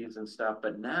 universities and stuff.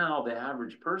 But now the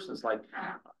average person's like,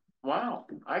 wow,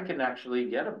 I can actually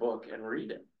get a book and read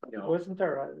it, you know? Wasn't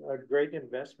there a great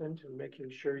investment in making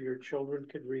sure your children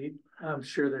could read I'm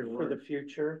sure there for the were.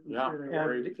 future? Yeah, Sure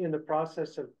they And in the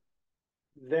process of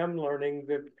them learning,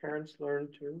 the parents learn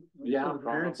too? yeah, The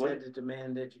parents probably. had to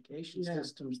demand education Yeah.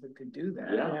 systems that could do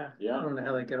that. Yeah, Yeah. I yeah, don't know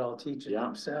how they could all teach it Yeah.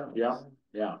 themselves. yeah,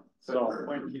 yeah. So at So, this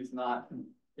point, he's not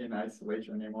in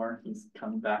isolation anymore. He's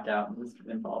come back out and is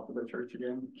involved with the church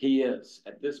again. he is,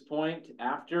 at this point,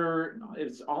 after,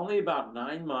 it's only about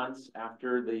 9 months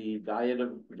after the Diet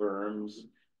of Worms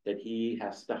that he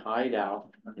has to hide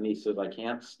out, and he says, I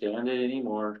can't stand it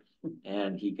anymore,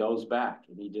 and he goes back,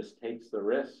 and he just takes the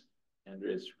risk, and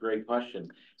it's a great question.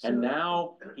 And So-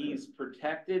 now he's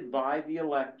protected by the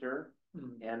elector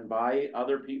Hmm. and by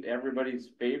other people, everybody's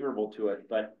favorable to it,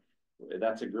 but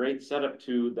that's a great setup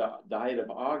to the Diet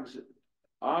of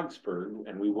Augsburg,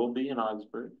 and we will be in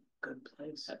Augsburg, Good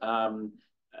place. at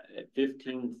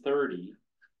 1530.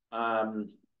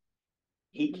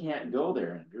 He can't go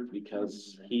there, Andrew,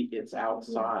 because it's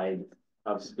outside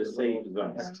of the safe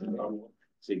zone. That's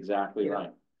exactly Yeah.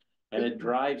 right. And it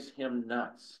drives him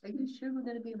nuts. Are you sure we're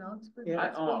gonna be in Augsburg?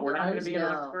 Yeah. We're not gonna be in No.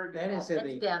 Augsburg? That is in That's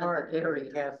the down in heart of the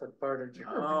Bavaria. Catholic part of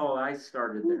Germany. Oh, I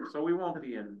started there, so we won't,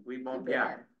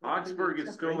 yeah. Augsburg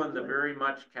is still in the very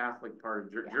much Catholic part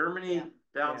of Germany. Yeah.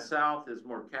 Down Yeah. south is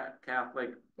more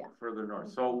Catholic, Yeah. further north,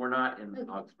 so we're not in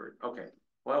Augsburg, okay,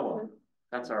 well,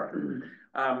 that's all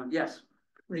right. Yes,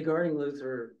 Regarding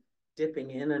Luther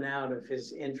dipping in and out of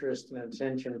his interest and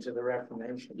attention to the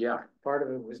Reformation. yeah, Part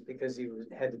of it was because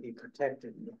had to be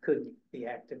protected and he couldn't be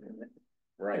active in it.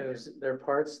 right. There are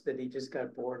parts that he just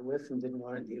got bored with and didn't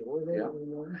want to deal with it Yeah.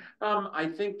 anymore. I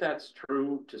think that's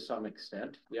true to some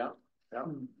extent, yeah, yeah.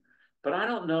 Hmm. But I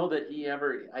don't know that he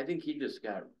ever, I think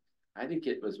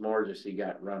it was more just he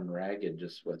got run ragged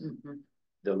just with Mhm.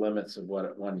 the limits of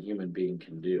what one human being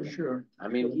can do. Sure. I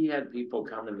mean, he had people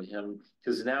coming to him,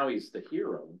 cause now he's the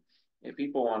hero, and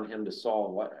people want him to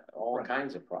solve all Right.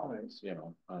 kinds of problems, you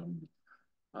know,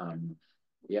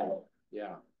 yeah,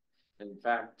 yeah. In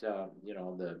fact, you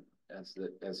know,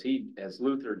 as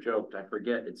Luther joked, I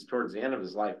forget, it's towards the end of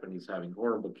his life when he's having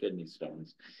horrible kidney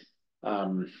stones.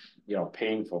 You know,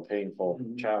 painful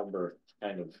Mhm. childbirth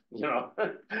kind of, you know,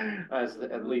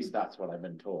 at least that's what I've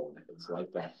been told. It's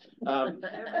like that.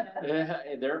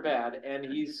 They're bad. And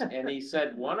he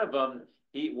said one of them,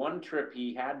 one trip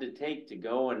he had to take to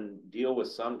go and deal with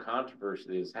some controversy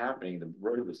that was happening. The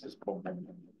road was just pulling.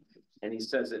 And he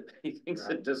says he thinks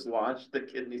it dislodged the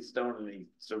kidney stone and he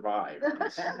survived.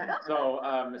 So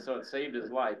it saved his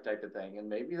life type of thing. And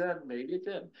maybe it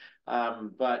did.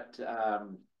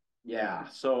 Yeah,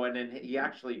 so, and then he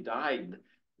actually died,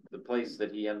 the place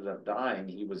that he ended up dying,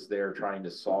 he was there trying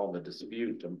to solve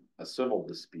a civil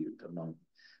dispute among.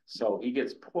 So he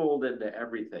gets pulled into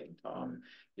everything, Tom.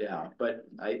 Yeah, but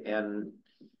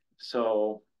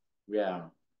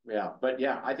but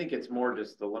yeah, I think it's more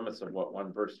just the limits of what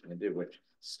one person can do, which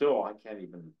still I can't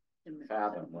even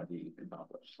fathom what he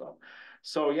accomplished.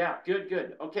 So yeah,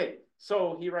 good. Okay,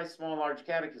 so he writes Small and Large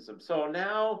Catechism. So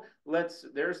now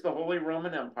there's the Holy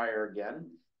Roman Empire again.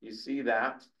 You see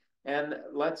that. And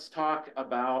let's talk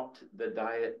about the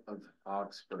Diet of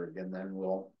Augsburg, and then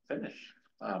we'll finish.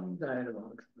 Diet of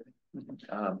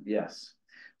Augsburg. Yes.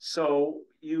 So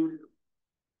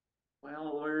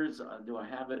where's, do I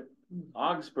have it?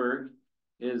 Augsburg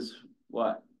is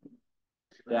what?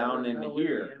 Down in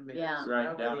here. Yeah.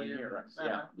 Right down in here,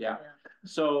 Uh-huh. yeah.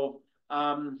 So,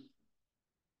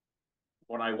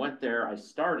 when I went there, I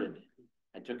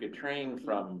took a train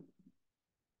from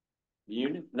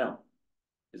Munich, no,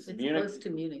 It's It's Munich. close to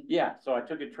Munich. Yeah, so I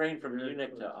took a train from Very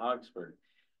Munich to close. Augsburg.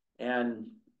 And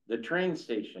the train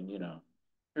station, you know,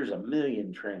 there's a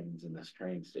million trains in this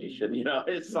train station, you know,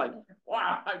 it's like,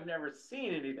 wow, I've never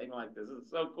seen anything like this. It's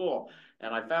so cool.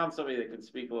 And I found somebody that could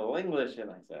speak a little English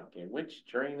and I said, okay, which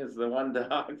train is the one to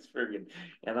Augsburg?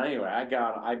 And anyway,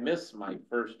 I missed my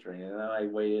first train and then I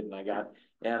waited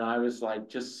and I was like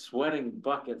just sweating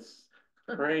buckets,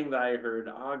 praying that I heard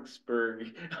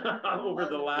Augsburg over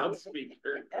the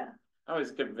loudspeaker. I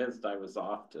was convinced I was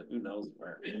off to who knows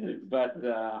where, but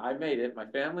I made it. My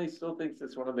family still thinks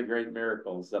it's one of the great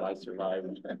miracles that I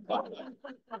survived for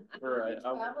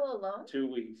Travel alone? 2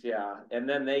 weeks. Yeah, and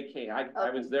then they came.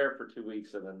 I was there for 2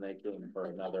 weeks, and then they came for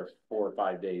another 4 or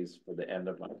 5 days for the end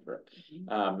of my trip.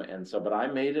 And so, but I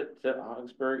made it to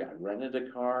Augsburg. I rented a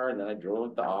car, and then I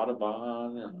drove the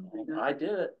Autobahn, and I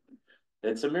did it.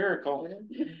 It's a miracle.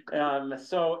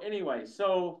 So anyway,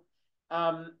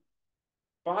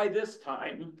 by this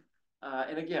time,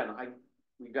 and again,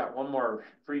 we got one more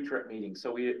pre-trip meeting,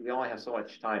 so we only have so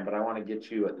much time, but I want to get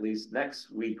you at least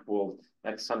next week.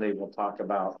 Next Sunday we'll talk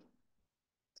about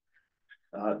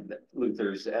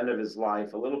Luther's end of his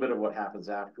life, a little bit of what happens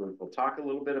afterwards. We'll talk a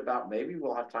little bit about, maybe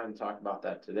we'll have time to talk about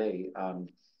that today.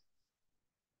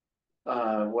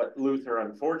 What Luther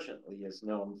unfortunately is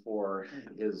known for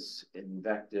is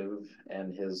invective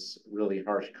and his really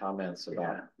harsh comments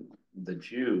about the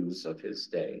Jews of his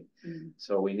day.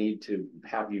 So we need to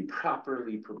have you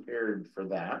properly prepared for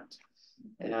that,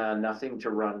 and nothing to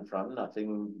run from,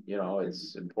 nothing, you know,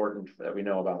 it's important that we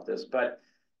know about this. But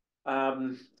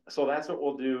so that's what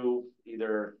we'll do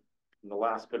either in the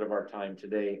last bit of our time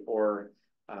today or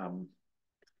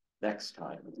next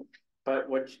time. But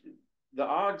the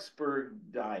Augsburg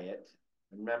Diet,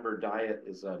 remember Diet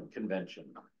is a convention,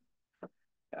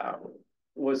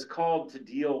 was called to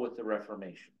deal with the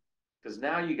Reformation. Because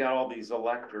now you got all these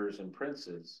electors and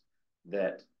princes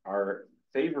that are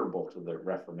favorable to the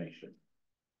Reformation.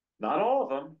 Not all of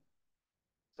them.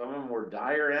 Some of them were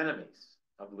dire enemies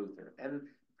of Luther. And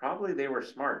probably they were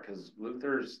smart because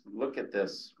Luther's look at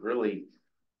this really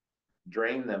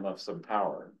drained them of some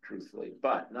power, truthfully.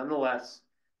 But nonetheless,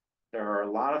 there are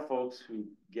a lot of folks who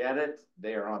get it.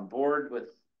 They are on board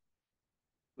with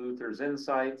Luther's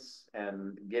insights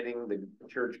and getting the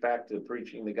church back to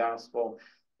preaching the gospel,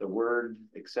 the word,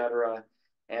 etc.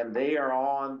 And they are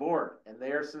all on board. And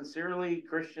they are sincerely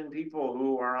Christian people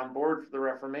who are on board for the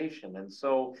Reformation. And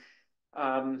so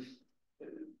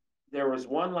there was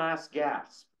one last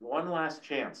gasp, one last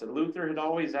chance. And Luther had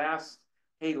always asked,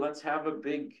 hey, let's have a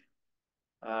big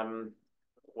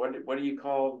what do you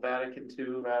call Vatican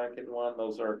II, Vatican I?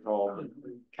 Those are called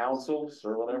councils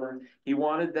or whatever. He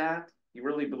wanted that. He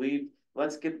really believed,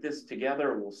 let's get this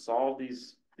together. We'll solve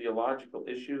these theological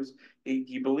issues.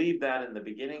 He believed that in the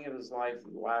beginning of his life.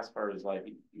 In the last part of his life,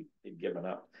 he'd given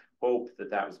up hope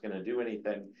that was going to do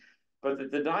anything.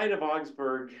 But the Diet of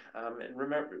Augsburg, and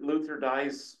remember, Luther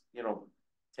dies,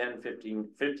 10,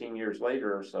 15 years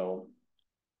later or so.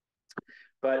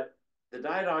 But the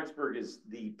Diet of Augsburg is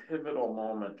the pivotal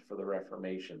moment for the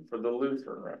Reformation, for the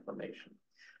Lutheran Reformation.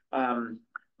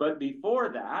 But before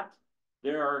that,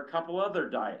 there are a couple other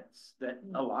diets that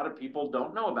a lot of people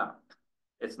don't know about.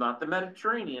 It's not the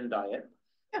Mediterranean diet.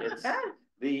 It's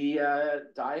the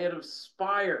Diet of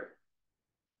Speyer.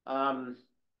 And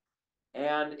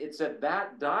it's at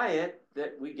that diet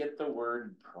that we get the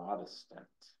word Protestant.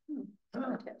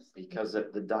 Because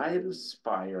at the Diet of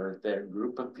Speyer, their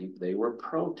group of people, they were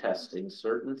protesting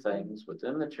certain things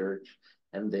within the church,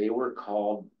 and they were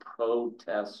called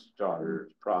Protestants.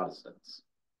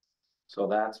 So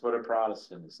that's what a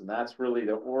Protestant is, and that's really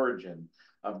the origin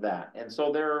of that. And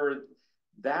so there are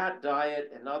that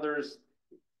diet and others.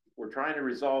 We're trying to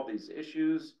resolve these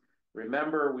issues.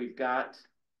 Remember, we've got,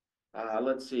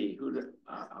 let's see,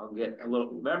 I'll get a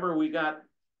little, remember we got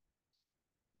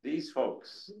these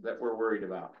folks that we're worried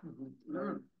about.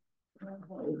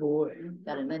 Oh boy.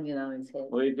 Got a menu on his head.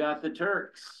 We've got the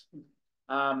Turks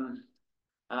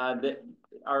that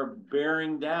are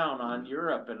bearing down on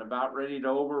Europe and about ready to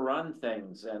overrun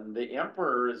things. And the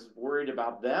emperor is worried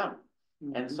about them.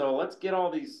 And so let's get all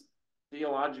these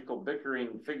theological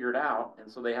bickering figured out. And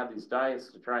so they have these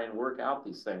diets to try and work out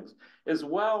these things. As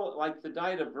well, like the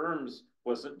Diet of Worms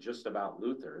wasn't just about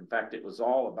Luther. In fact, it was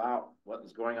all about what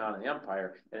was going on in the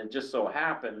empire. And it just so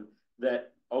happened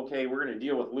that, okay, we're going to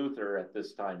deal with Luther at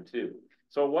this time too.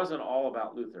 So it wasn't all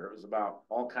about Luther. It was about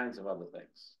all kinds of other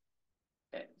things.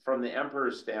 From the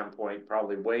emperor's standpoint,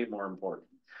 probably way more important.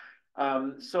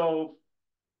 So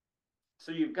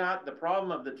you've got the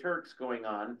problem of the Turks going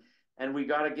on, and we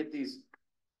got to get these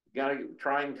got to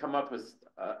try and come up with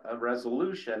a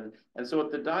resolution. And so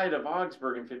at the Diet of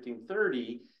Augsburg in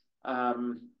 1530,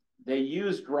 they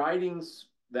used writings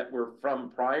that were from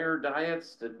prior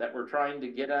diets that were trying to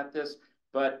get at this.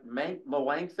 But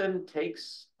Melanchthon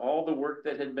takes all the work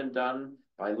that had been done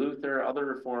by Luther, other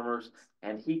reformers,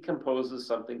 and he composes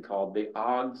something called the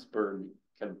Augsburg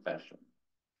Confession.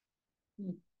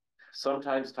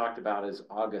 Sometimes talked about as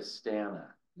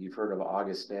Augustana. You've heard of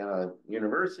Augustana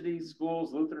University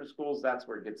schools, Lutheran schools, that's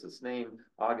where it gets its name,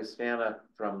 Augustana,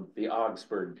 from the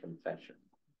Augsburg Confession.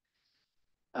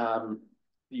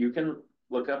 You can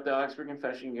look up the Augsburg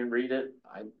Confession, you can read it.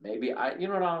 You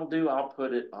know what I'll do? I'll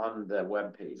put it on the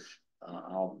webpage.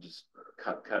 I'll just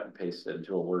cut and paste it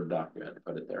into a Word document and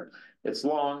put it there. It's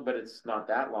long, but it's not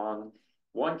that long.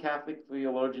 One Catholic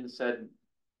theologian said,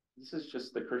 this is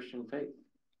just the Christian faith.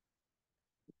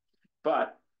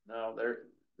 But no,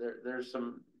 there's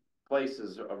some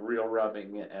places of real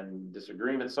rubbing and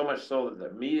disagreement, so much so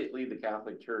that immediately the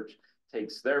Catholic Church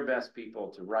takes their best people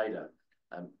to write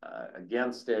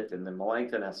against it, and then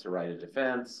Melanchthon has to write a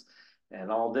defense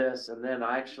and all this, and then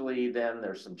then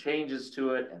there's some changes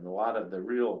to it, and a lot of the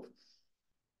real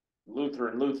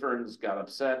Lutherans got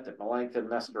upset that Melanchthon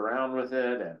messed around with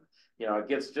it, and it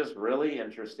gets just really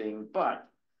interesting. But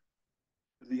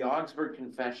the Augsburg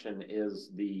Confession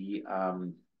is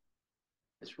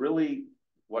it's really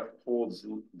what holds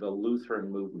the Lutheran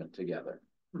movement together.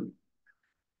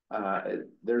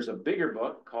 There's a bigger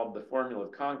book called The Formula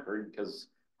of Concord, because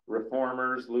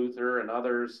reformers, Luther and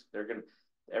others,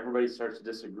 everybody starts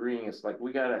disagreeing. It's like,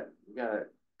 we gotta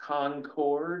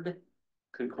Concordia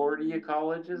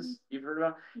colleges, you've heard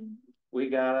about? We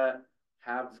gotta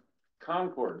have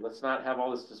Concord. Let's not have all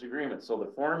this disagreement. So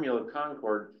the Formula of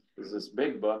Concord is this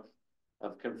big book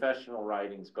of confessional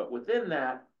writings, but within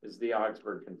that is the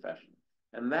Augsburg Confession.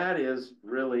 And that is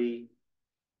really,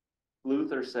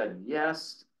 Luther said,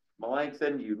 yes,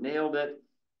 Melanchthon, you nailed it.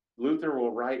 Luther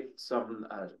will write some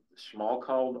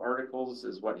Schmalkald articles,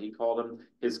 is what he called them,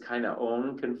 his kind of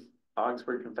own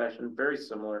Augsburg Confession, very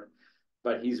similar,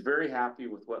 but he's very happy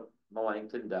with what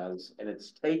Melanchthon does. And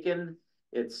it's taken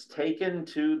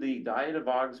to the Diet of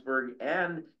Augsburg,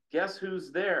 and guess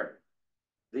who's there?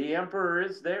 The emperor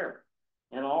is there,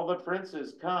 and all the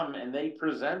princes come and they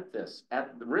present this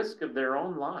at the risk of their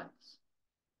own lives.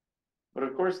 But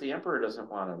of course, the emperor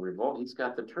doesn't want to revolt. He's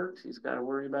got the Turks he's got to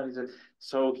worry about.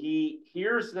 So he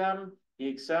hears them, he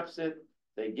accepts it,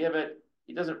 they give it.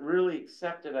 He doesn't really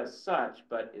accept it as such,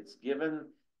 but it's given,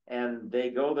 and they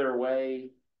go their way.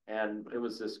 And it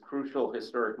was this crucial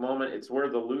historic moment. It's where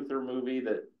the Luther movie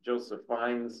that Joseph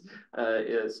Fiennes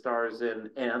stars in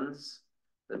ends.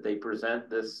 That they present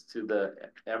this to the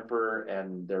emperor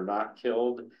and they're not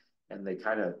killed, and they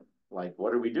kind of like,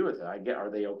 what do we do with it? Are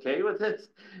they okay with it?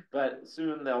 But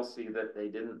soon they'll see that they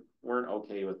weren't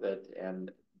okay with it.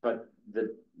 But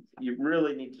you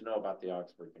really need to know about the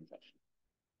Augsburg Confession.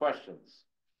 Questions?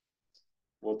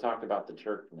 We'll talk about the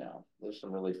Turk now. There's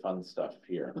some really fun stuff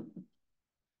here.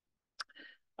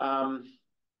 Who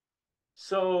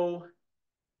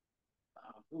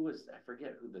is, I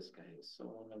forget who this guy is,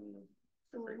 Suleiman,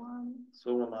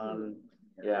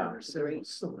 yeah.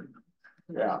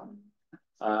 Yeah.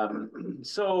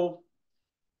 So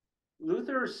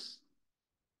Luther's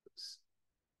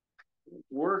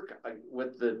work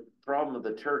with the problem of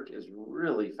the Turk is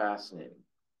really fascinating.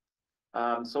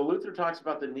 So Luther talks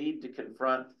about the need to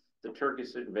confront the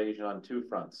Turkish invasion on two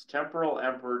fronts. Temporal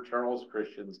Emperor Charles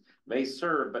Christians may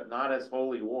serve, but not as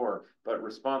holy war, but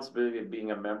responsibility of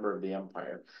being a member of the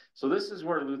empire. So this is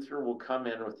where Luther will come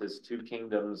in with his two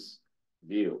kingdoms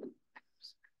view.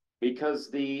 Because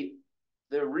the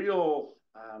real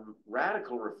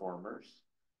radical reformers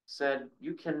said,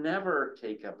 you can never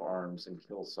take up arms and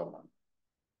kill someone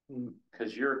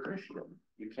because you're a Christian.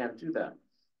 You can't do that.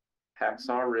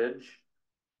 Hacksaw Ridge,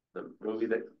 the movie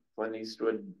that Clint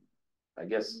Eastwood, I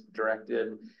guess,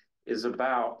 directed, is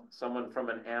about someone from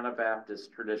an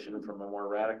Anabaptist tradition, from a more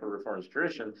radical reformist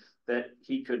tradition, that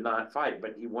he could not fight,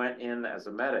 but he went in as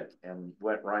a medic and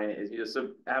went right in. It's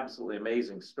an absolutely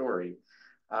amazing story.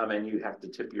 And you have to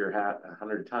tip your hat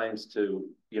 100 times to,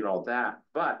 that.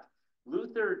 But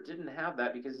Luther didn't have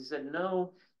that, because he said,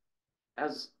 no,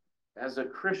 as a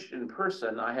Christian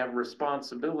person, I have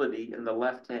responsibility in the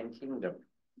left-hand kingdom.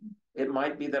 It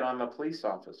might be that I'm a police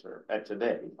officer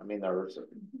today. I mean,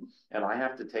 and I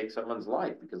have to take someone's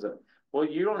life because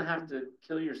you don't have to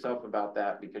kill yourself about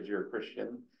that because you're a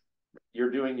Christian.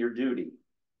 You're doing your duty.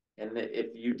 And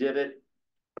if you did it,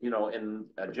 in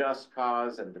a just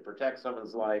cause and to protect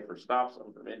someone's life or stop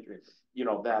someone from injury,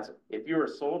 if you're a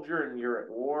soldier and you're at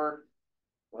war,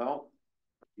 well,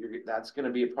 that's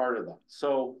gonna be a part of that.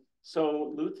 So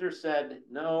Luther said,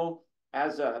 no,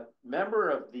 as a member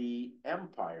of the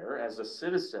empire, as a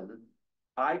citizen,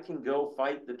 I can go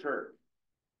fight the Turk,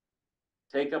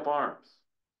 take up arms.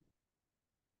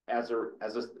 As a,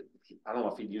 I don't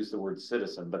know if he'd use the word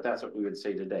citizen, but that's what we would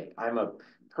say today. I'm a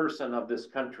person of this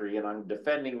country and I'm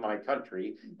defending my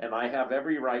country and I have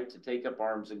every right to take up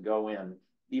arms and go in,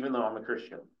 even though I'm a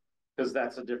Christian, because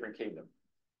that's a different kingdom.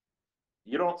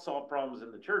 You don't solve problems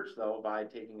in the church though by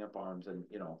taking up arms and,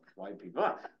 you know, white people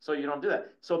up. So you don't do that.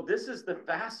 So this is the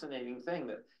fascinating thing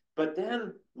that, but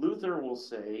then Luther will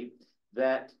say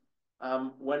that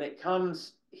when it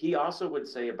comes, he also would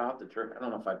say about the church, I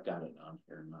don't know if I've got it on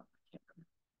here or not.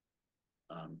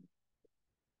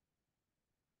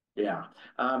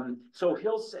 So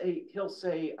he'll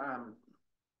say,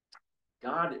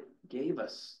 God gave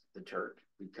us the church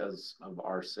because of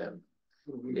our sin.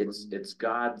 It's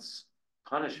God's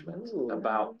punishment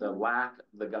about the lack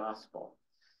of the gospel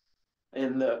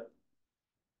in the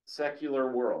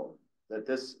secular world.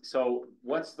 So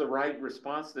what's the right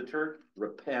response to the church?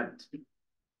 Repent.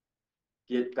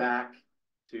 Get back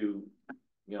to,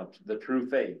 you know, the true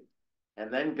faith.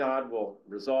 And then God will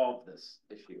resolve this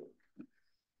issue.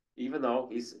 Even though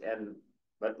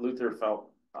but Luther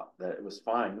felt that it was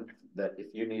fine that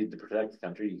if you needed to protect the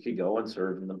country, you could go and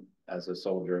serve in them as a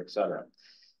soldier, etc.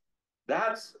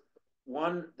 But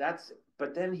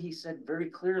then he said very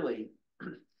clearly,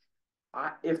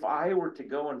 if I were to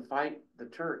go and fight the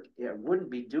Turk, I wouldn't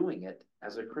be doing it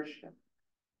as a Christian.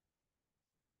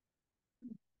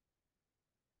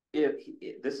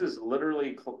 This is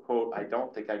literally quote, I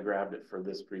don't think I grabbed it for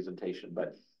this presentation,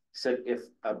 but he said, if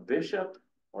a bishop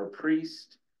or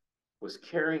priest was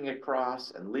carrying a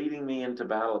cross and leading me into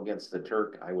battle against the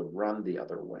Turk, I would run the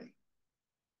other way.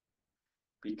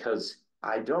 Because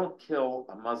I don't kill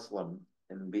a Muslim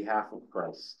in behalf of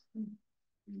Christ.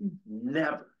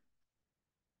 Never.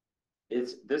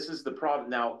 This is the problem.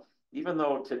 Now, even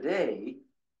though today,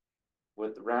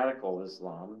 with radical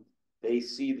Islam, they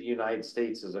see the United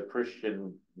States as a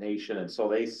Christian nation, and so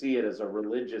they see it as a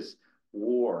religious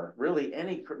war. Really,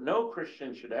 no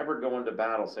Christian should ever go into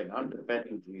battle saying, I'm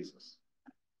defending Jesus.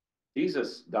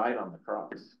 Jesus died on the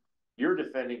cross. You're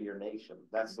defending your nation.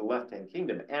 That's the left-hand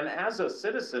kingdom. And as a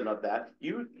citizen of that,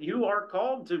 you are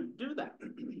called to do that.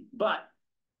 But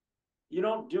you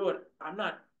don't do it. I'm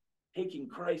not taking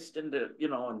Christ into, you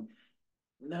know, and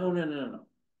no.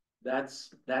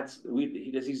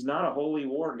 He's not a holy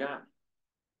war God.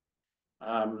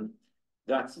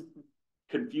 That's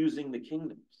confusing the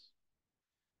kingdoms.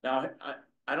 Now,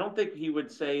 I don't think he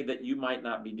would say that you might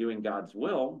not be doing God's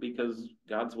will, because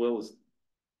God's will is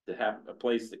to have a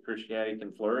place that Christianity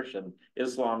can flourish and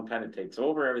Islam kind of takes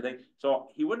over everything. So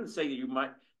he wouldn't say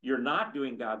you're not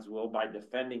doing God's will by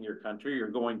defending your country or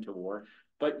going to war,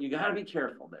 but you got to be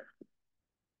careful there.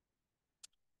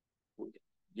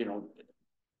 You know,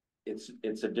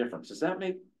 it's a difference. Is that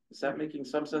making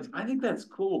some sense? I think that's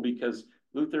cool because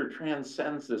Luther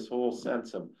transcends this whole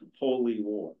sense of holy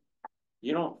war.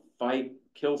 You don't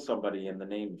kill somebody in the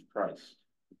name of Christ.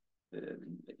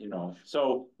 You know,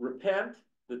 so repent.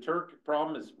 The Turk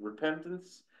problem is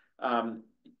repentance.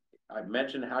 I've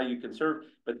mentioned how you can serve,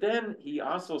 but then he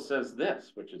also says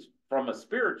this, which is from a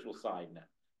spiritual side now,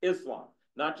 Islam,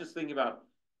 not just thinking about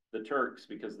the Turks,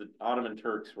 because the Ottoman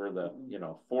Turks were the, you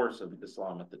know, force of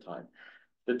Islam at the time.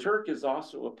 The Turk is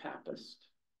also a papist.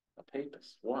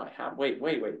 Why? Wait.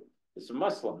 It's a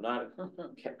Muslim, not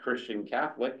a Christian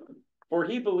Catholic. For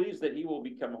he believes that he will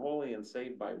become holy and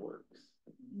saved by works.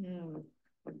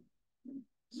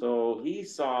 So he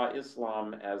saw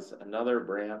Islam as another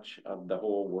branch of the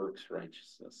whole works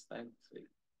righteousness thing. See,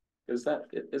 because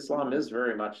Islam is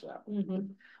very much that.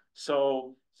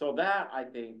 So that I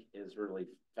think is really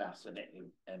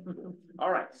fascinating and cool.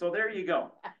 All right, so there you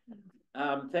go.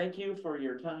 Thank you for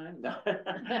your time.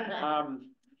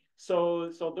 So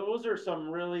those are some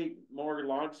really more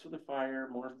logs for the fire,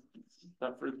 more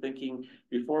stuff for thinking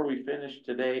before we finish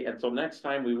today. And so next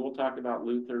time we will talk about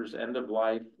Luther's end of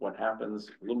life, what happens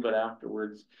a little bit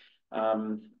afterwards.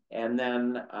 And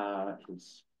then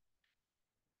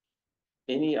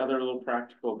any other little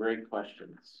practical great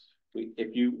questions?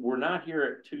 If you were not here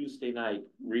at Tuesday night,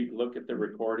 look at the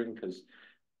recording, because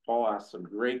Paul asked some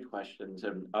great questions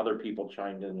and other people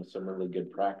chimed in with some really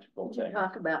good practical things. Did you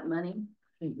talk about money?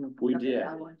 We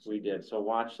did. So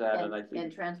watch that, and I think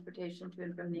and transportation to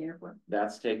and from the airport.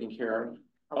 That's taken care of.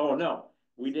 Oh no,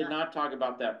 we did not talk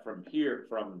about that from here,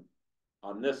 from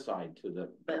on this side to the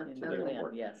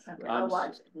airport. Yes. Okay, I'll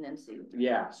watch it and then see.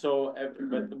 Yeah. So,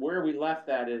 but where we left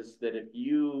that is that if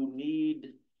you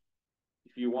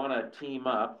want to team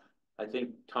up I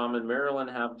think Tom and Marilyn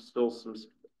have still some,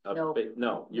 No.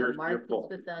 no, you're Mark is full.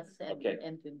 with us and, Okay.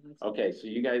 and Denise. Okay, so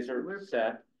you guys are We're-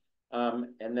 set.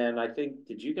 And then I think,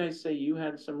 did you guys say you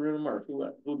had some room or who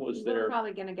was We're there?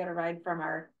 probably gonna get a ride from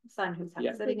our son who's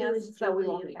Yeah. sitting us, so we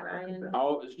won't be having.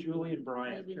 Oh, it was Julie and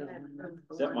Brian Maybe have room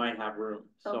for that one. might have room.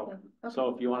 So, Okay.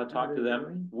 so if you want to talk to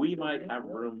them, we might have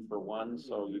room for one,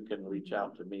 so you can reach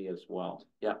out to me as well.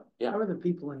 Yeah, yeah. How are the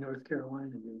people in North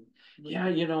Carolina doing? Yeah,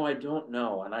 you know, I don't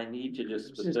know, and I need to just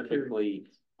Just curious. specifically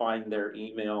find their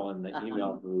email in the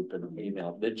email group and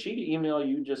email. Did she email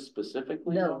you just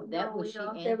specifically? No, that was, she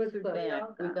It was answered the-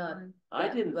 back, we got, I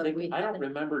yeah, didn't but think, we I don't haven't-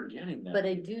 remember getting that. but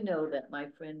I do know that my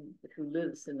friend who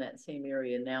lives in that same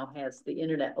area now has the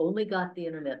internet, only got the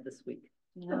internet this week.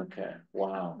 Okay,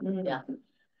 wow. Yeah.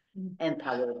 And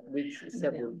power weeks,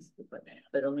 several weeks,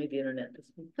 but only the internet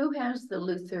this week. Who has the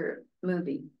Luther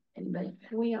movie? Anybody?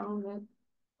 We own it.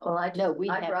 Well, No,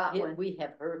 I brought one. we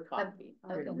have her copy.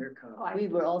 Okay. Your copy. We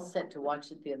were all set to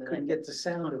watch it the other Couldn't night. get the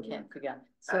sound of Can't it. figure out.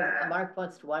 So Mark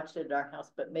wants to watch it at our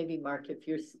house, but maybe Mark, if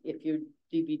your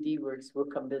DVD works, we'll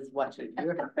come visit, watch it at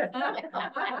your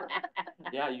house.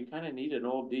 Yeah, you kind of need an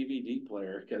old DVD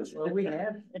player, because, Well, we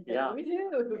have. yeah. We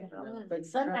do, but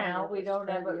somehow we don't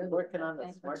have it working on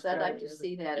the smart. So I'd like to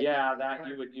see that. Yeah, that,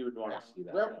 you would want to see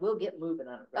that. Well, we'll get moving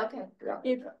on it. right Okay. now.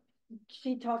 If,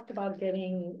 she talked about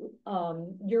getting,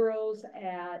 euros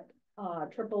at,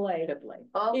 AAA.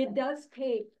 Oh, It does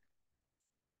take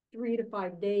 3 to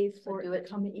 5 days So for do it to it.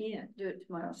 come in. do it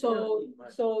tomorrow.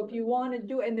 So if you wanna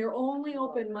do, and they're only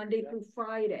open Monday through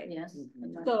Friday. Yes.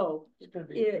 So It's gonna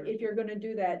be if you're gonna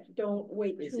do that, don't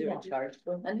wait Is too there a long. charge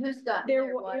for it? And who's got There,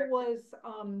 their water? it was,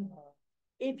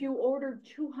 if you ordered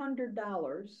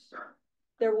 $200,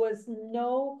 there was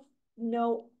no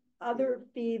other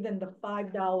fee than the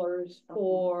 $5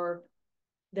 for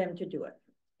them to do it.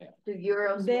 Do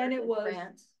euros? Then work it in was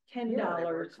France? $10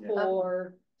 Yeah.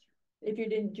 for, if you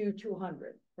didn't do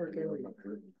 200.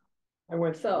 I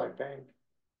went to my So- bank.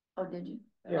 Oh, did you?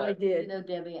 Yeah. I You did. know,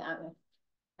 Debbie,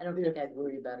 I don't think I'd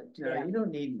worry about it. No, you don't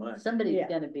need much. Somebody's Yeah.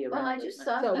 gonna be around. Well, I just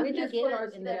saw. So we something just get put it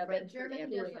ours in that together.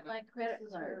 Germany doesn't like credit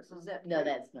cards, is that? No, true?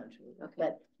 that's not true.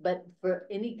 Okay. But for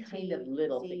any kind of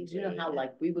little things, you know how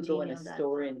like we would go in a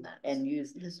store and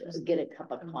use, get a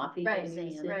cup of coffee. Right, and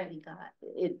use it? right.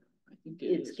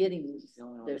 It's getting,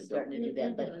 they're starting to do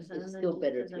that, but it's still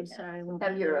better if you have.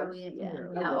 Have euros. Yeah.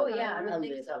 Yeah, oh, yeah, I A would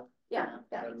think little. so. Yeah,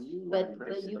 yeah. But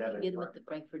you can get them at the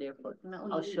Frankfurt airport.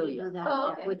 I'll show you.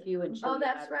 Oh, okay. With you and show Oh, you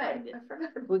that's how to right. find it. I forgot.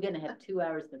 We're gonna have 2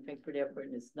 hours in the Frankfurt airport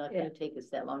and it's not Yeah. gonna take us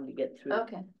that long to get through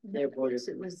Okay. their border.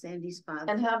 It was Sandy's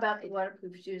father. And how about the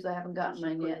waterproof shoes? I haven't gotten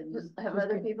mine yet. Have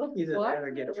other people? Either What? that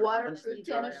or get. The waterproof once they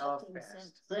dry tennis off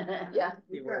shoes. fast. Yeah.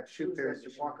 You wear shoe pairs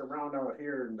to walk around out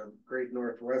here in the great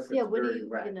Northwest. Yeah, it's what do very you,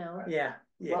 wet. you know? Yeah,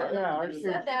 yeah. Well, Yeah, our you shoes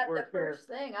said that the work here. first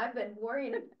thing. I've been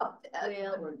worrying about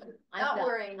that. Well, Not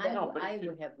worrying I that. No, but I if you-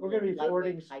 would have. We're gonna be lightweight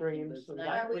fording hiking streams boots, and not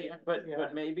Are we- lightweight. But Yeah.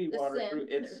 maybe The waterproof,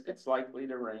 sand. it's likely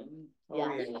to rain. Oh,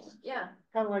 Yeah. yeah. Yeah,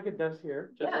 Kind of like it does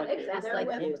here. Just yeah, like it. exactly. Just like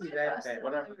They're this. with That us. bad.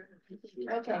 Whatever.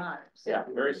 Okay, Yeah,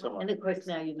 very similar. And of course,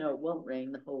 now you know it won't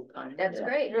rain the whole time. that's Yeah.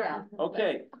 great. Yeah.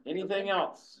 Okay, anything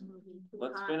else?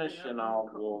 Let's finish and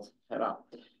we'll head out.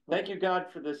 Thank you,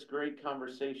 God, for this great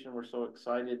conversation. We're so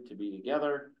excited to be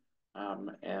together,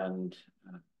 and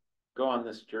go on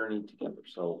this journey together.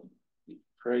 So we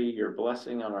pray your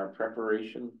blessing on our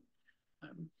preparation.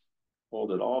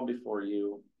 Hold it all before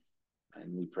you,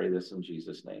 and we pray this in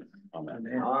Jesus' name. Amen.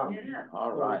 Amen.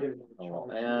 All right.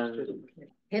 And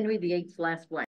Henry VIII's last wife.